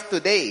Christ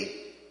today,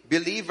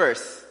 believers,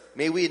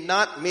 may we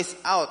not miss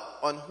out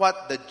on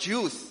what the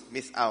Jews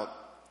miss out.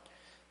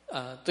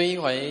 對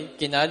於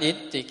今仔日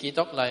佇基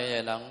督內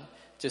嘅人，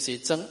就是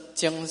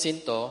正信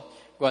徒，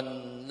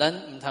願咱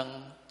唔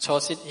通錯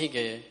失迄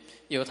個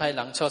猶太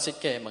人錯失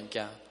嘅物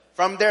件。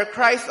From their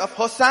cries of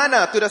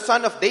Hosanna to the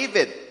Son of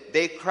David,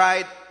 they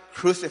cried,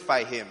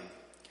 crucify him.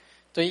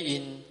 對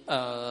因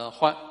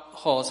發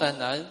何山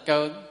那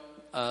到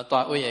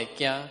大衛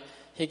嘅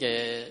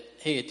驚，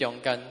迄個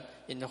中間，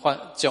因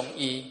發將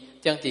伊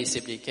釘佇十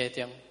字架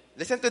頂。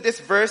Listen to this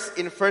verse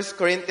in 1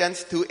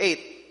 Corinthians 2:8.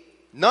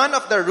 None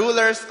of the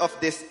rulers of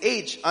this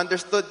age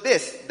understood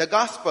this, the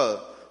gospel.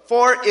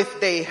 For if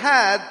they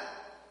had,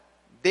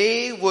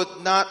 they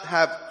would not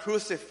have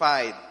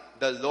crucified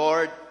the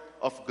Lord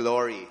of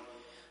glory.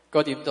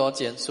 哥林多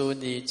前書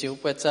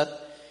2:8節，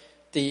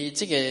伫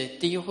即个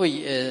智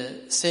慧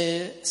的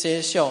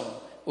世上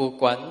有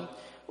权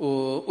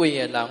有位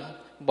的人，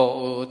无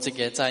有一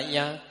个知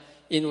影，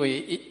因为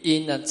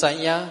因若知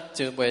影，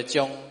就袂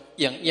将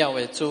荣耀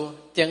的主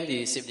钉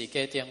伫十字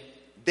架顶。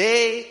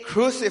They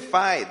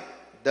crucified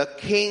the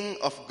King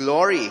of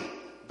glory,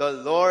 the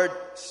Lord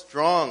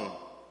strong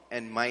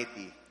and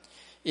mighty.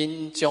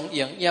 因将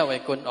荣耀的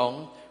君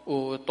王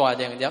有大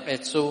能力的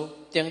主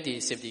钉伫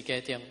十字架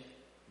顶。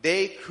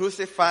They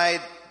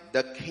crucified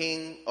the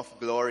King of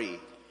glory,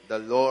 the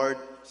Lord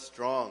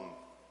strong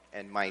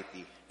and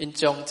mighty. 因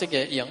将这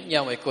个荣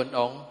耀的君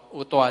王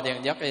有大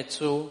能力的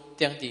主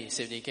钉伫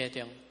十字架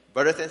顶。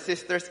Brothers and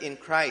sisters in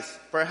Christ,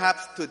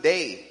 perhaps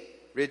today,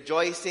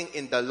 rejoicing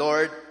in the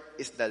Lord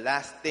is the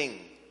last thing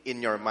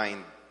in your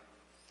mind.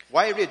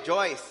 Why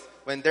rejoice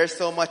when there's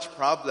so much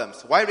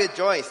problems? Why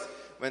rejoice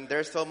when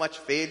there's so much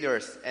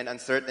failures and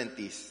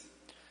uncertainties?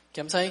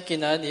 检查今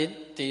仔日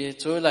伫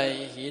主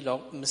内喜乐，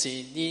毋是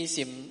你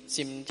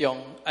心中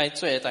爱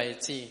做的代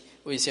志，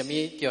为什么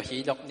着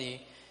喜乐呢？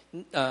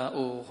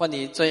有法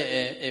你做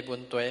的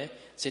问题、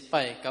失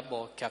败甲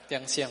无确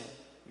定性。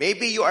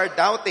Maybe you are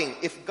doubting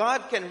if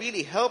God can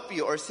really help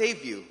you or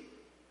save you.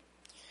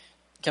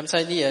 检查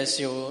你会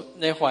受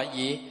咧怀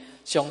疑，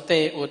上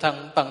帝有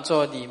通帮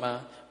助你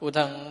吗？有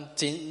通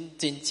真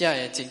正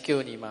的拯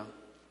救你吗？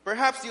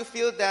 Perhaps you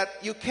feel that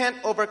you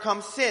can't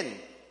overcome sin.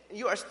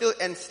 You are still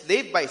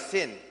enslaved by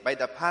sin, by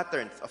the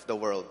patterns of the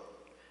world.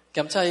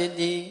 检查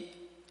你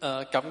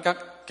感觉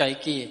家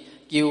己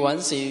犹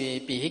原是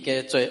被迄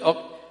个罪恶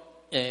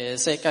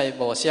世界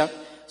模式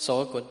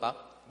所捆绑。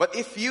But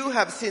if you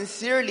have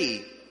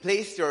sincerely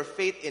placed your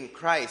faith in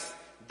Christ,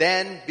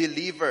 then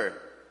believer,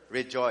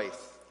 rejoice.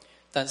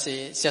 但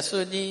是，假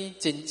使你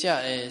真正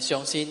的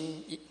相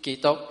信基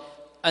督，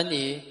安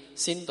尼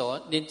信徒，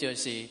恁就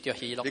是着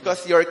喜乐。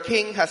 Because your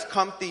King has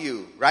come to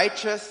you,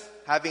 righteous,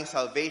 having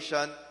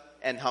salvation,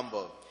 and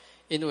humble.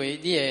 因为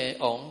你的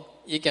王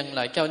已经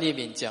来到你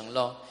面前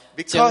咯，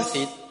 Because-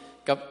 正直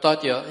甲带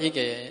着迄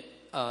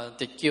个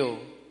得救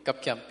甲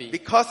谦卑。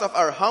 Because of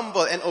our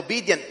humble and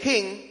obedient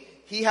King,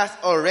 He has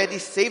already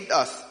saved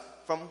us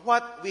from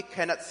what we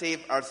cannot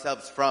save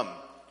ourselves from,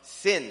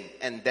 sin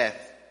and death.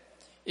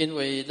 因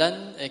为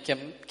咱会谦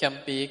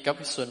卑甲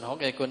顺服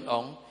的君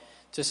王，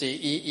就是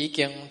伊已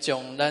经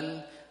将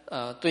咱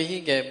对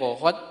迄个无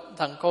法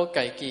通靠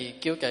家己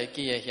救家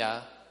己的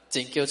遐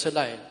拯救出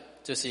来，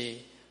就是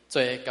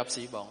罪甲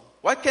死亡。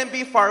 What can be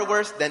far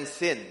worse than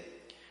sin?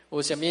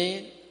 有啥物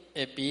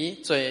会比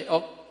罪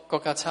恶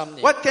更加惨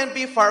呢？ What can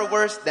be far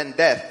worse than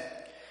death?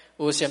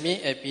 有啥物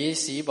会比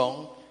死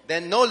亡？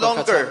 Then no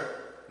longer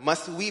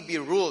must we be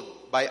ruled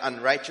by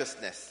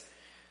unrighteousness.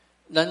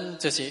 咱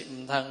就是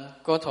唔通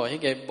过头迄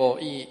个无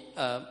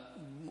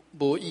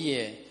义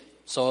的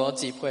所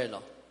支配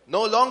咯。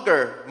 No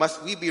longer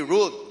must we be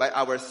ruled by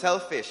our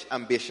selfish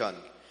ambition.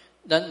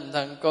 咱唔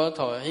通过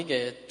头迄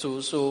个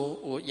自私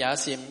有野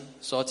心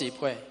所支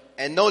配。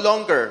 And no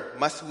longer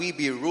must we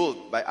be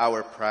ruled by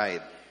our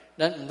pride.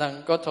 咱唔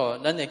通过头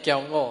咱的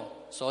骄傲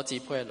所支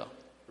配咯。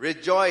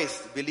 Rejoice,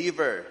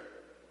 believer.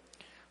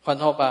 欢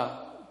呼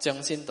吧，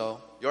真信徒，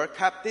 Your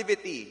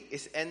captivity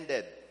is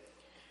ended.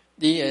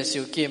 你的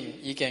受禁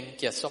已經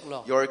結束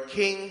咯， Your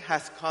King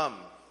has come.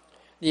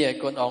 你的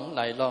君王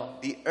來咯，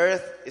 The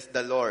earth is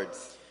the Lord's.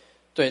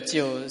 對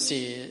照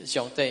是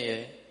上帝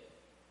嘅，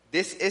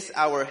 This is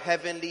our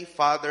heavenly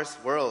Father's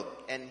world,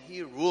 and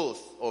He rules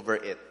over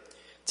it.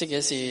 這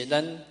個是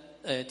咱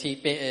天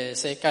邊嘅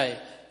世界，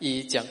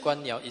伊掌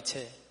管了一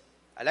切。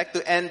 I'd like to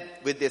end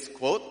with this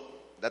quote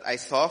that I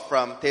saw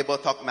from Table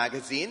Talk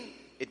magazine.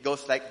 It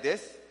goes like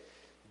this: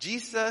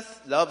 Jesus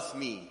loves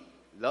me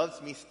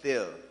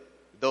still,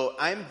 though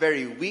I'm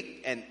very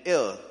weak and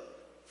ill.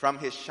 From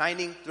His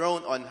shining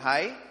throne on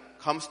high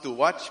comes to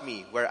watch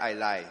me where I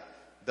lie.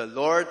 The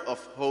Lord of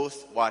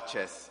hosts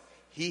watches.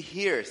 He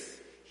hears,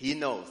 He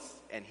knows,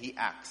 and He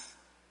acts.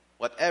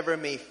 Whatever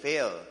may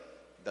fail,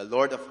 the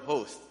Lord of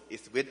hosts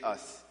is with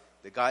us.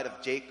 The God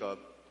of Jacob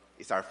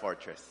is our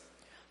fortress.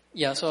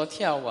 耶穌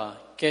跳活，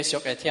繼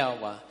續嘅跳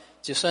活，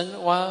就算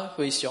我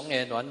非常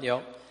嘅軟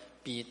弱、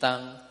被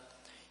動，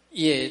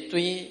伊會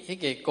對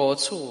迄個高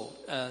處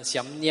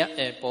閃烈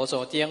嘅寶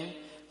座頂，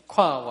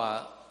看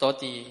我倒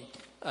佇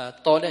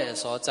倒咧嘅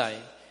所在。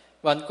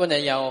萬軍嘅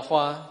耶和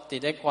華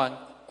佇咧觀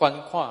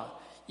看，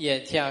伊會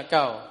聽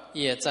到，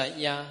伊會知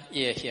影，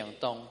伊會行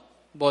動。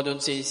無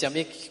論是啥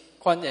物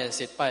款嘅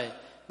失敗，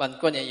萬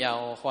軍嘅耶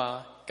和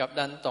華甲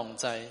咱同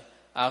在，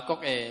雅各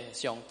嘅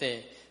上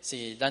帝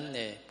是咱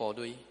嘅堡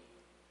壘。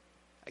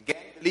 Again,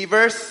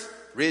 believers,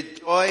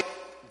 rejoice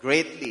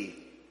greatly.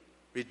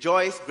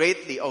 Rejoice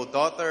greatly, O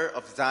daughter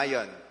of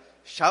Zion.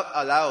 Shout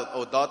aloud,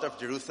 O daughter of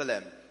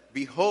Jerusalem.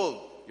 Behold,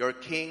 your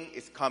king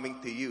is coming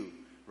to you.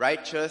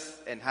 Righteous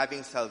and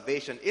having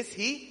salvation is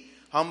he,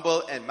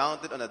 humble and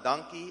mounted on a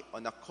donkey,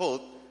 on a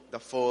colt, the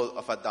foal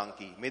of a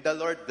donkey. May the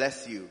Lord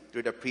bless you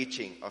through the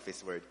preaching of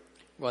his word.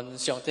 願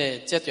上帝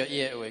藉着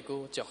伊嘅話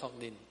語祝福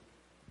恁。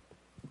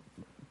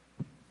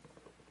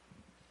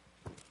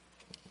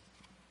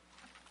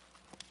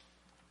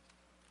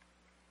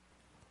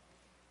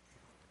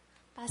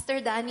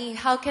Pastor Danny,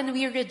 how can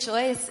we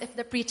rejoice if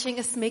the preaching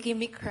is making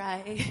me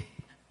cry?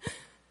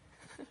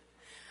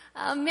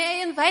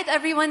 May I invite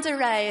everyone to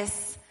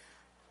rise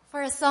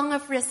for a song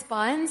of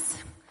response.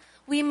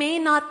 We may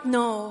not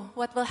know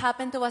what will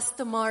happen to us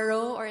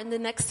tomorrow or in the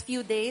next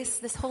few days,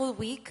 this whole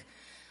week.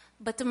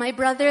 But to my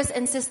brothers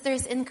and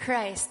sisters in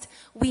Christ,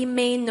 we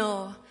may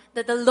know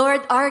that the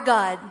Lord our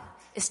God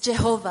is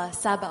Jehovah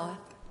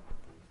Sabaoth.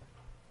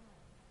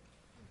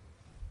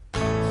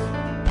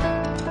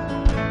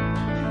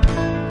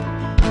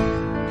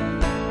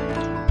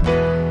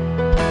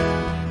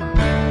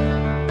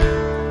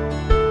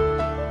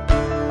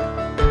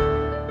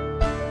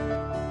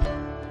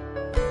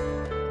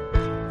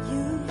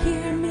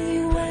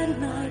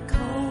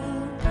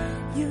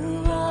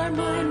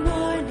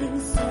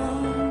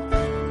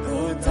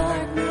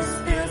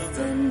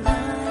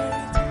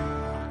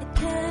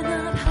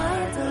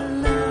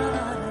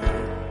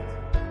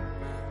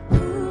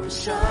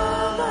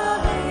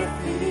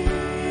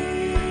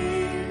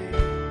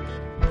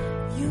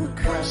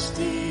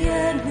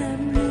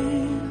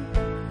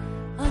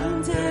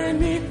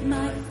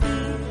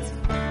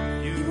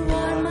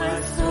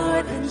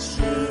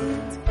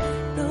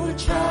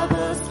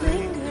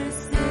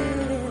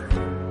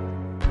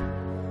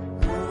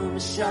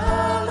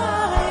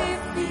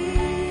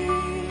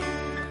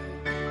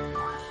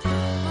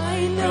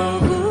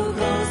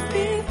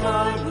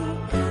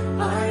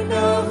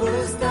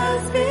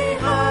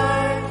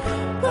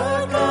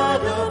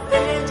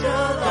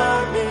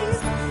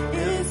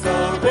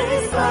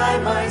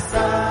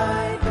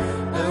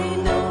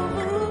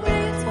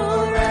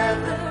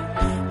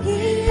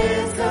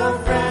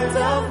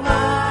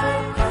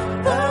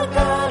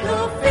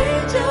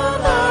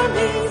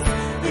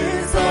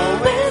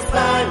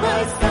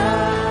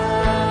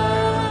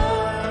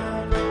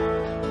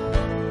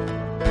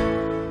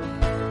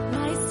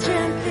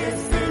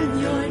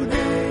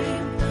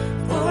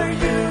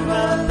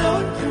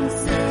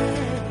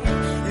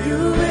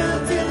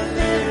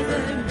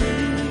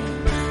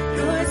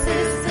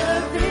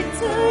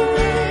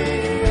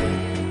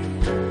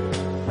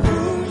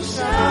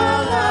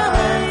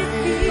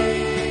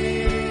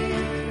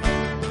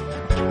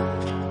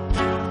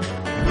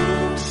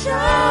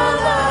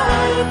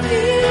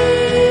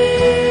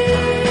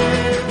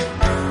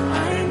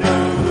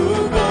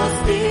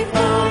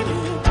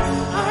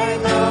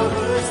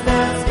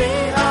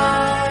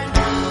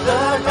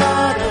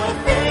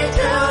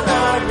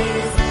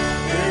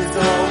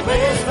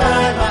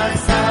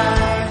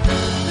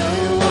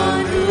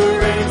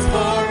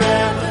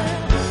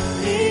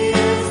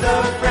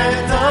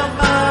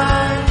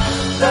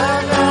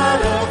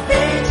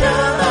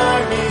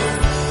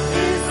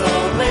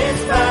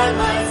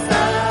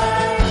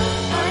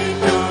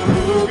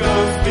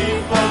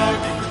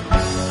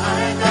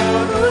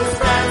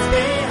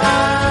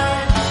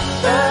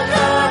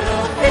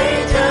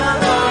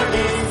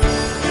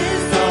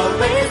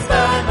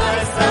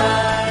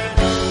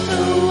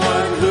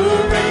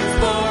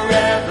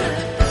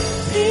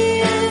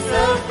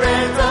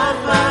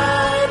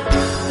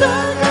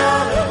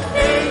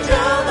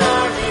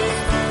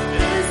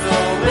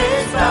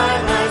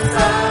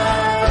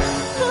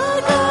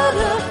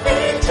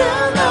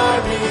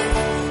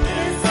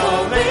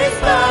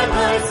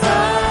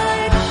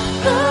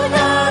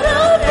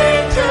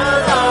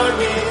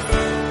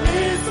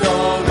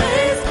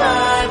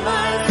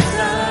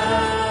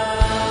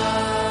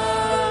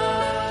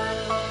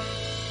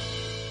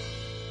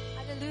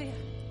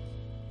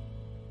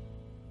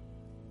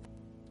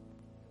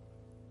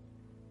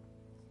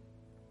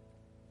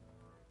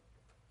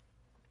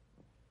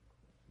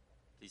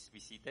 Please be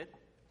seated.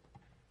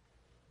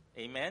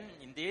 Amen.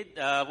 Indeed.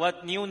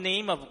 What new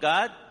name of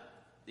God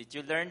did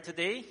you learn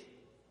today?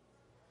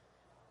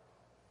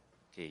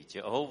 Okay,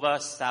 Jehovah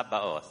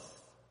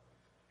Sabaoth.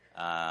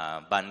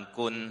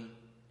 Bankun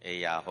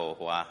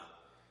Eyahowa.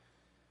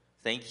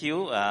 Thank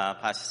you,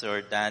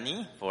 Pastor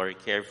Danny, for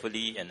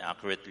carefully and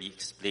accurately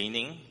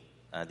explaining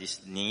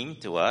this name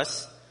to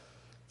us.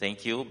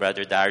 Thank you,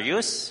 Brother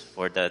Darius,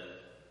 for that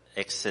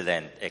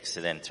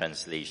excellent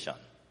translation.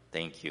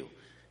 Thank you.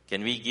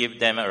 Can we give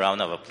them a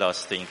round of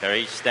applause to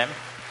encourage them?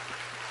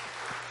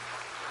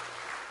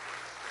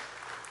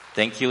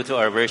 Thank you to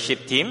our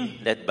worship team,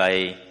 led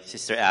by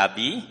Sister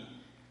Abby,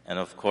 and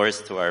of course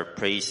to our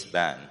praise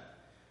band.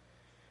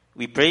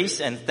 We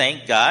praise and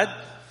thank God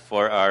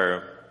for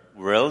our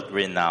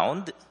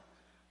world-renowned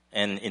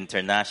and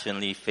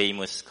internationally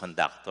famous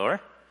conductor,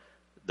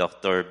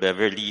 Dr.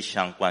 Beverly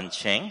Shangquan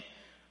Cheng,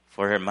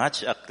 for her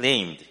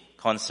much-acclaimed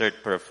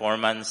concert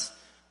performance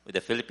with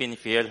the Philippine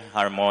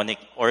Philharmonic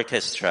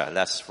Orchestra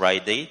last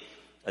Friday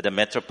at the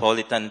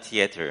Metropolitan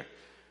Theater.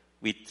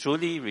 We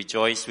truly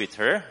rejoice with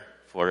her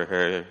for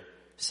her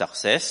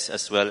success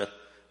as well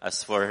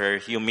as for her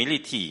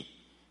humility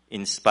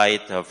in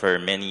spite of her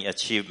many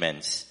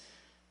achievements.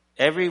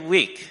 Every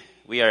week,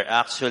 we are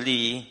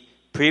actually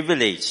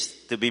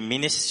privileged to be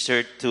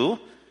ministered to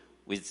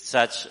with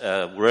such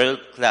a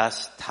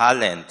world-class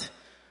talent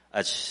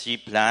as she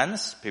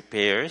plans,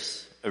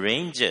 prepares,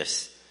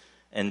 arranges,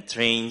 and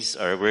trains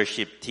our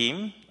worship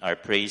team, our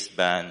praise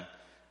band,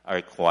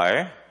 our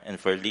choir, and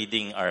for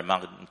leading our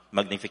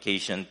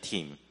magnification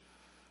team.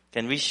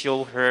 Can we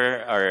show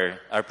her our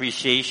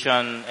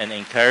appreciation and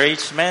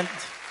encouragement?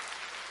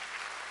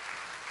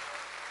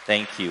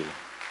 Thank you.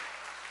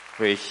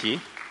 Where is she?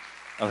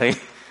 Okay.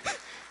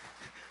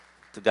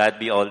 To God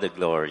be all the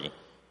glory.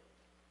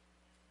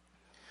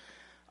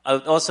 I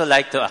would also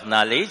like to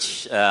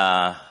acknowledge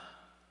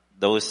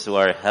those who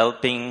are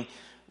helping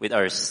with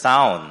our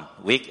sound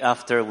week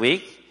after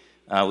week.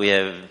 We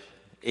have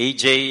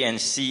AJ and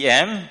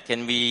CM.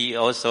 Can we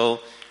also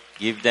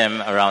give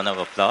them a round of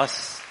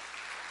applause?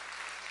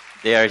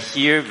 They are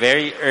here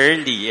very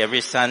early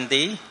every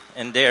Sunday,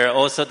 and they are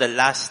also the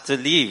last to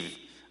leave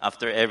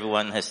after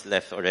everyone has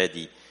left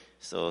already.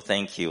 So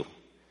thank you.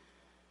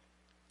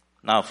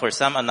 Now for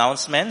some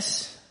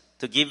announcements,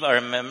 to give our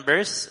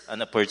members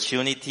an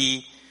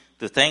opportunity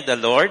to thank the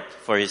Lord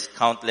for His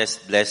countless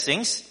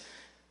blessings.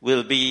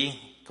 We'll be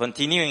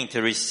continuing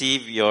to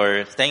receive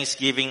your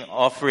Thanksgiving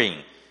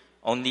offering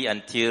only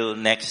until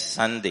next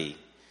Sunday.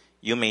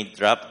 You may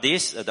drop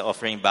this at the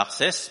offering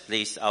boxes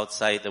placed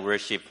outside the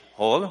worship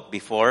hall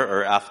before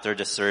or after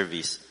the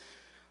service.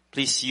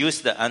 Please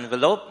use the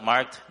envelope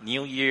marked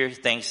New Year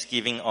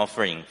Thanksgiving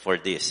offering for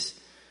this.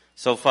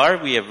 So far,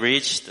 we have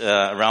reached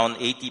around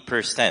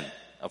 80%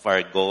 of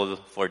our goal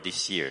for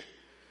this year.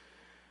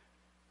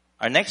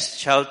 Our next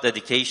child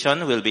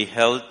dedication will be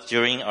held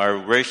during our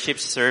worship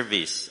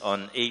service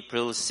on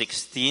April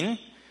 16.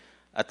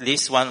 At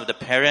least one of the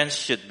parents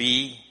should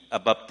be a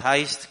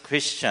baptized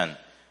Christian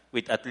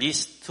with at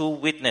least 2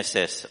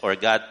 witnesses or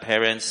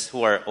godparents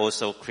who are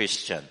also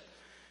Christian.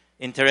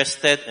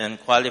 Interested and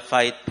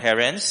qualified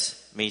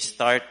parents may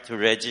start to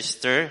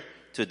register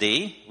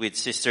today with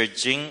Sister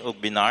Jing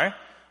Ugbinar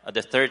at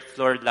the 3rd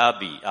floor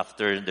lobby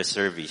after the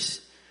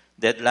service.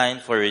 Deadline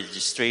for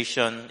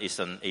registration is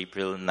on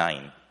April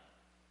 9.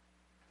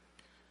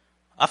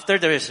 After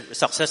the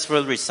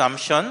successful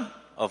resumption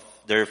of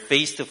their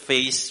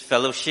face-to-face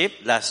fellowship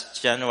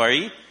last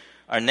January,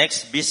 our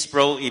next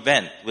Bispro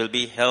event will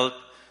be held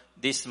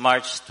this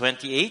March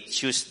 28,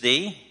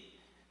 Tuesday,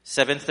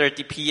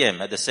 7:30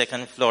 p.m. at the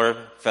 2nd floor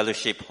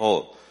fellowship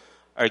hall.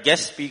 Our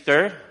guest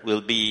speaker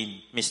will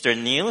be Mr.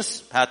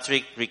 Niels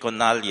Patrick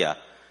Riconalia,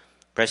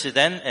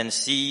 President and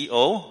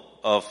CEO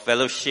of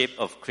Fellowship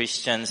of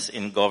Christians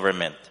in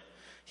Government.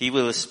 He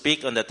will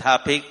speak on the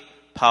topic,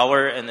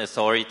 Power and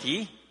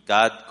Authority,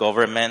 God,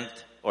 Government,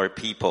 or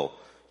People.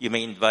 You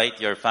may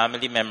invite your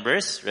family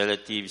members,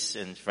 relatives,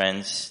 and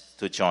friends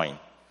to join.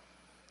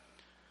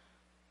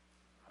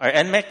 Our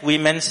NMEC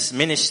Women's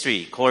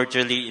Ministry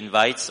cordially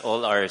invites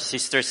all our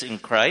sisters in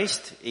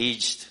Christ,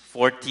 aged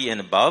 40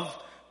 and above,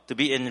 to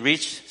be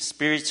enriched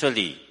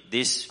spiritually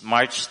this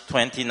March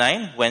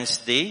 29,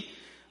 Wednesday,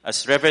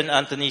 as Reverend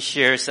Anthony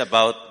shares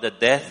about the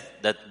death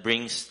that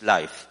brings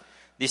life.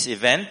 This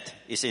event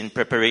is in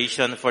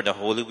preparation for the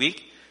Holy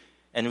Week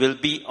and will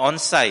be on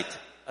site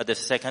at the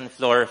 2nd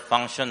floor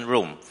function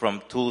room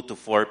from 2 to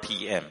 4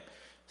 p.m.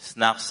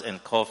 Snacks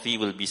and coffee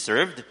will be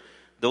served.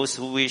 Those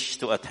who wish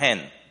to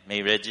attend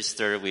may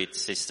register with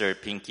Sister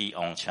Pinky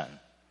Ongchan.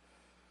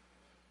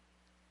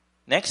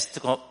 Next,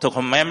 to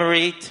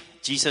commemorate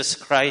Jesus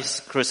Christ's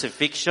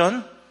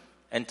crucifixion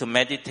and to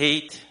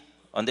meditate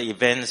on the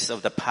events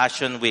of the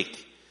Passion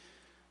Week.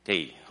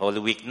 Okay, Holy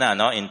Week na,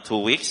 no? In 2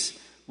 weeks,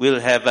 we'll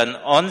have an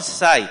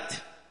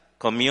on-site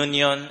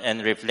communion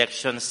and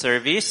reflection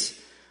service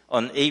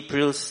on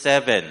April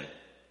 7.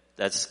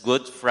 That's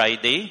Good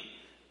Friday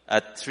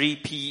at 3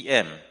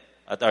 p.m.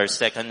 at our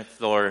 2nd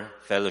floor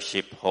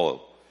fellowship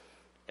hall.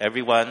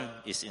 Everyone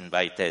is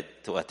invited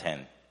to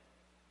attend.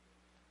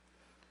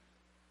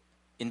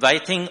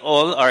 Inviting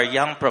all our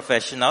young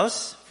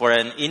professionals for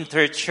an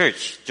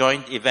inter-church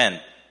joint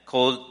event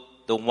called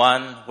The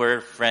One Where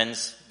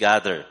Friends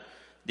Gather.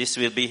 This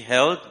will be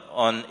held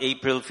on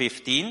April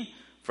 15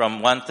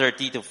 from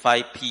 1:30 to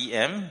 5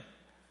 p.m.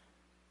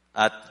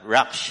 at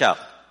Rock Shop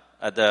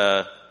at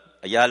the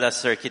Ayala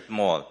Circuit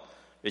Mall.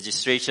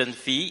 Registration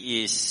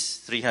fee is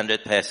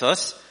 300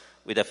 pesos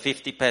with a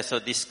 50 peso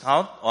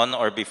discount on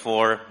or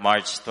before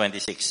March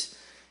 26.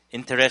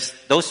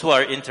 Those who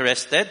are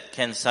interested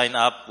can sign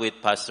up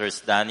with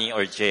Pastors Danny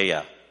or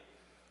Jaya.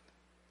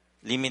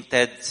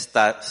 Limited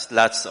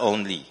slots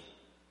only.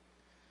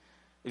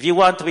 If you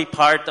want to be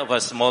part of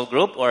a small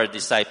group or a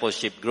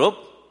discipleship group,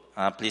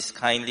 please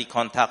kindly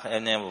contact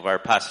any of our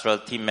pastoral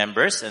team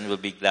members and we'll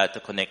be glad to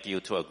connect you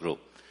to a group.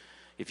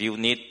 If you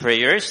need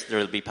prayers, there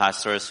will be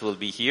pastors who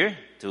will be here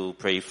to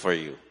pray for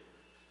you.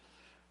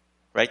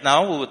 Right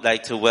now, we would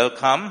like to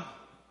welcome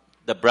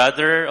the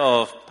brother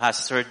of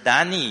Pastor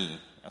Danny.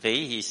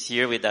 Okay, he's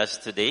here with us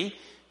today.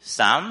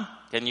 Sam,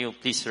 can you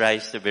please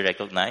rise to be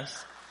recognized?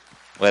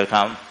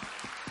 Welcome.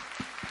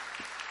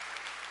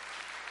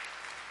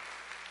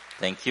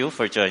 Thank you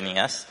for joining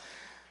us.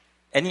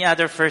 Any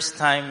other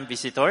first-time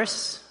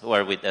visitors who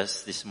are with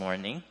us this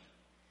morning?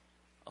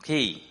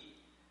 Okay.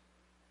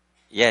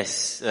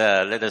 Yes,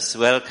 let us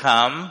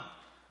welcome.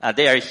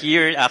 They are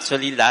here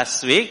actually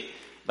last week,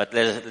 but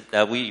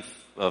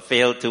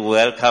failed to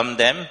welcome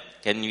them,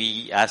 can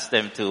we ask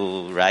them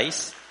to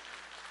rise?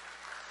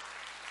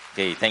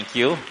 Okay, thank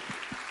you.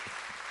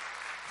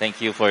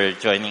 Thank you for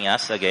joining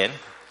us again.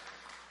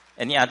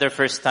 Any other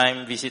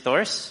first-time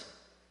visitors?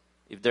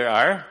 If there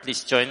are,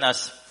 please join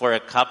us for a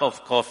cup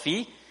of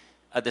coffee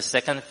at the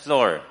second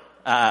floor,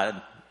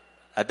 at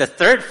the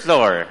third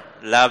floor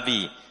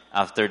lobby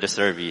after the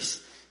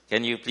service.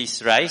 Can you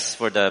please rise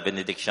for the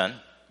benediction?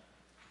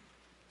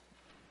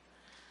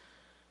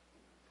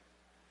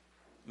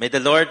 May the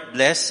Lord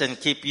bless and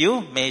keep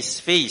you. May His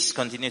face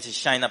continue to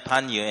shine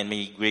upon you and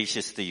may He be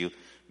gracious to you.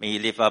 May He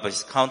lift up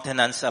His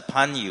countenance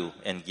upon you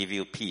and give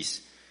you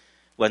peace.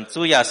 愿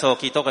主耶穌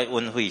基督的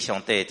恩惠、上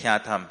帝聽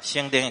探、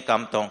聖靈的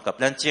感動及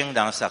咱眾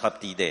人三合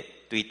之地，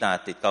對咱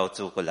直到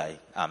主過來。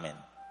阿們。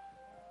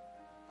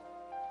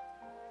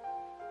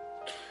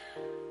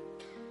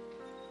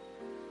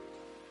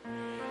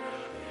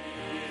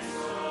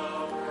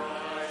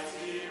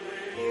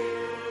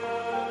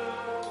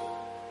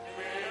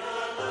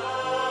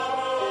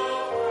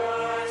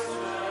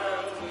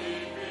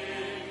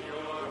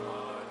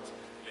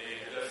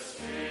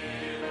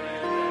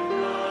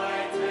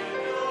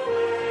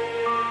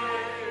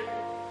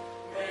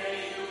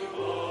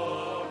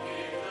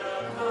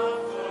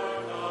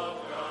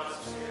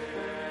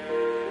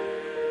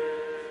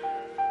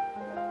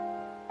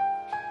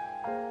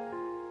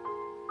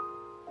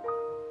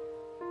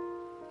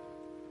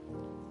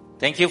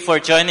Thank you for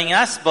joining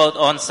us both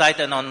on site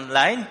and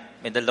online.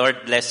 May the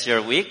Lord bless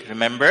your week.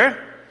 Remember,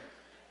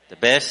 the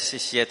best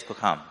is yet to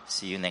come.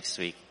 See you next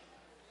week.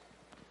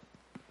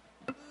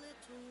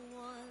 Little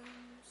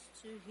ones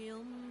to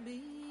Him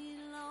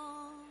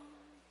belong.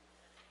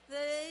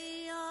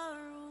 They are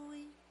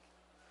weak,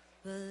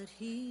 but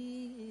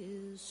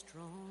He is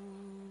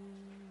strong.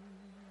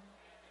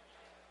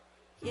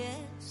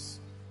 Yes,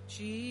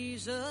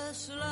 Jesus loves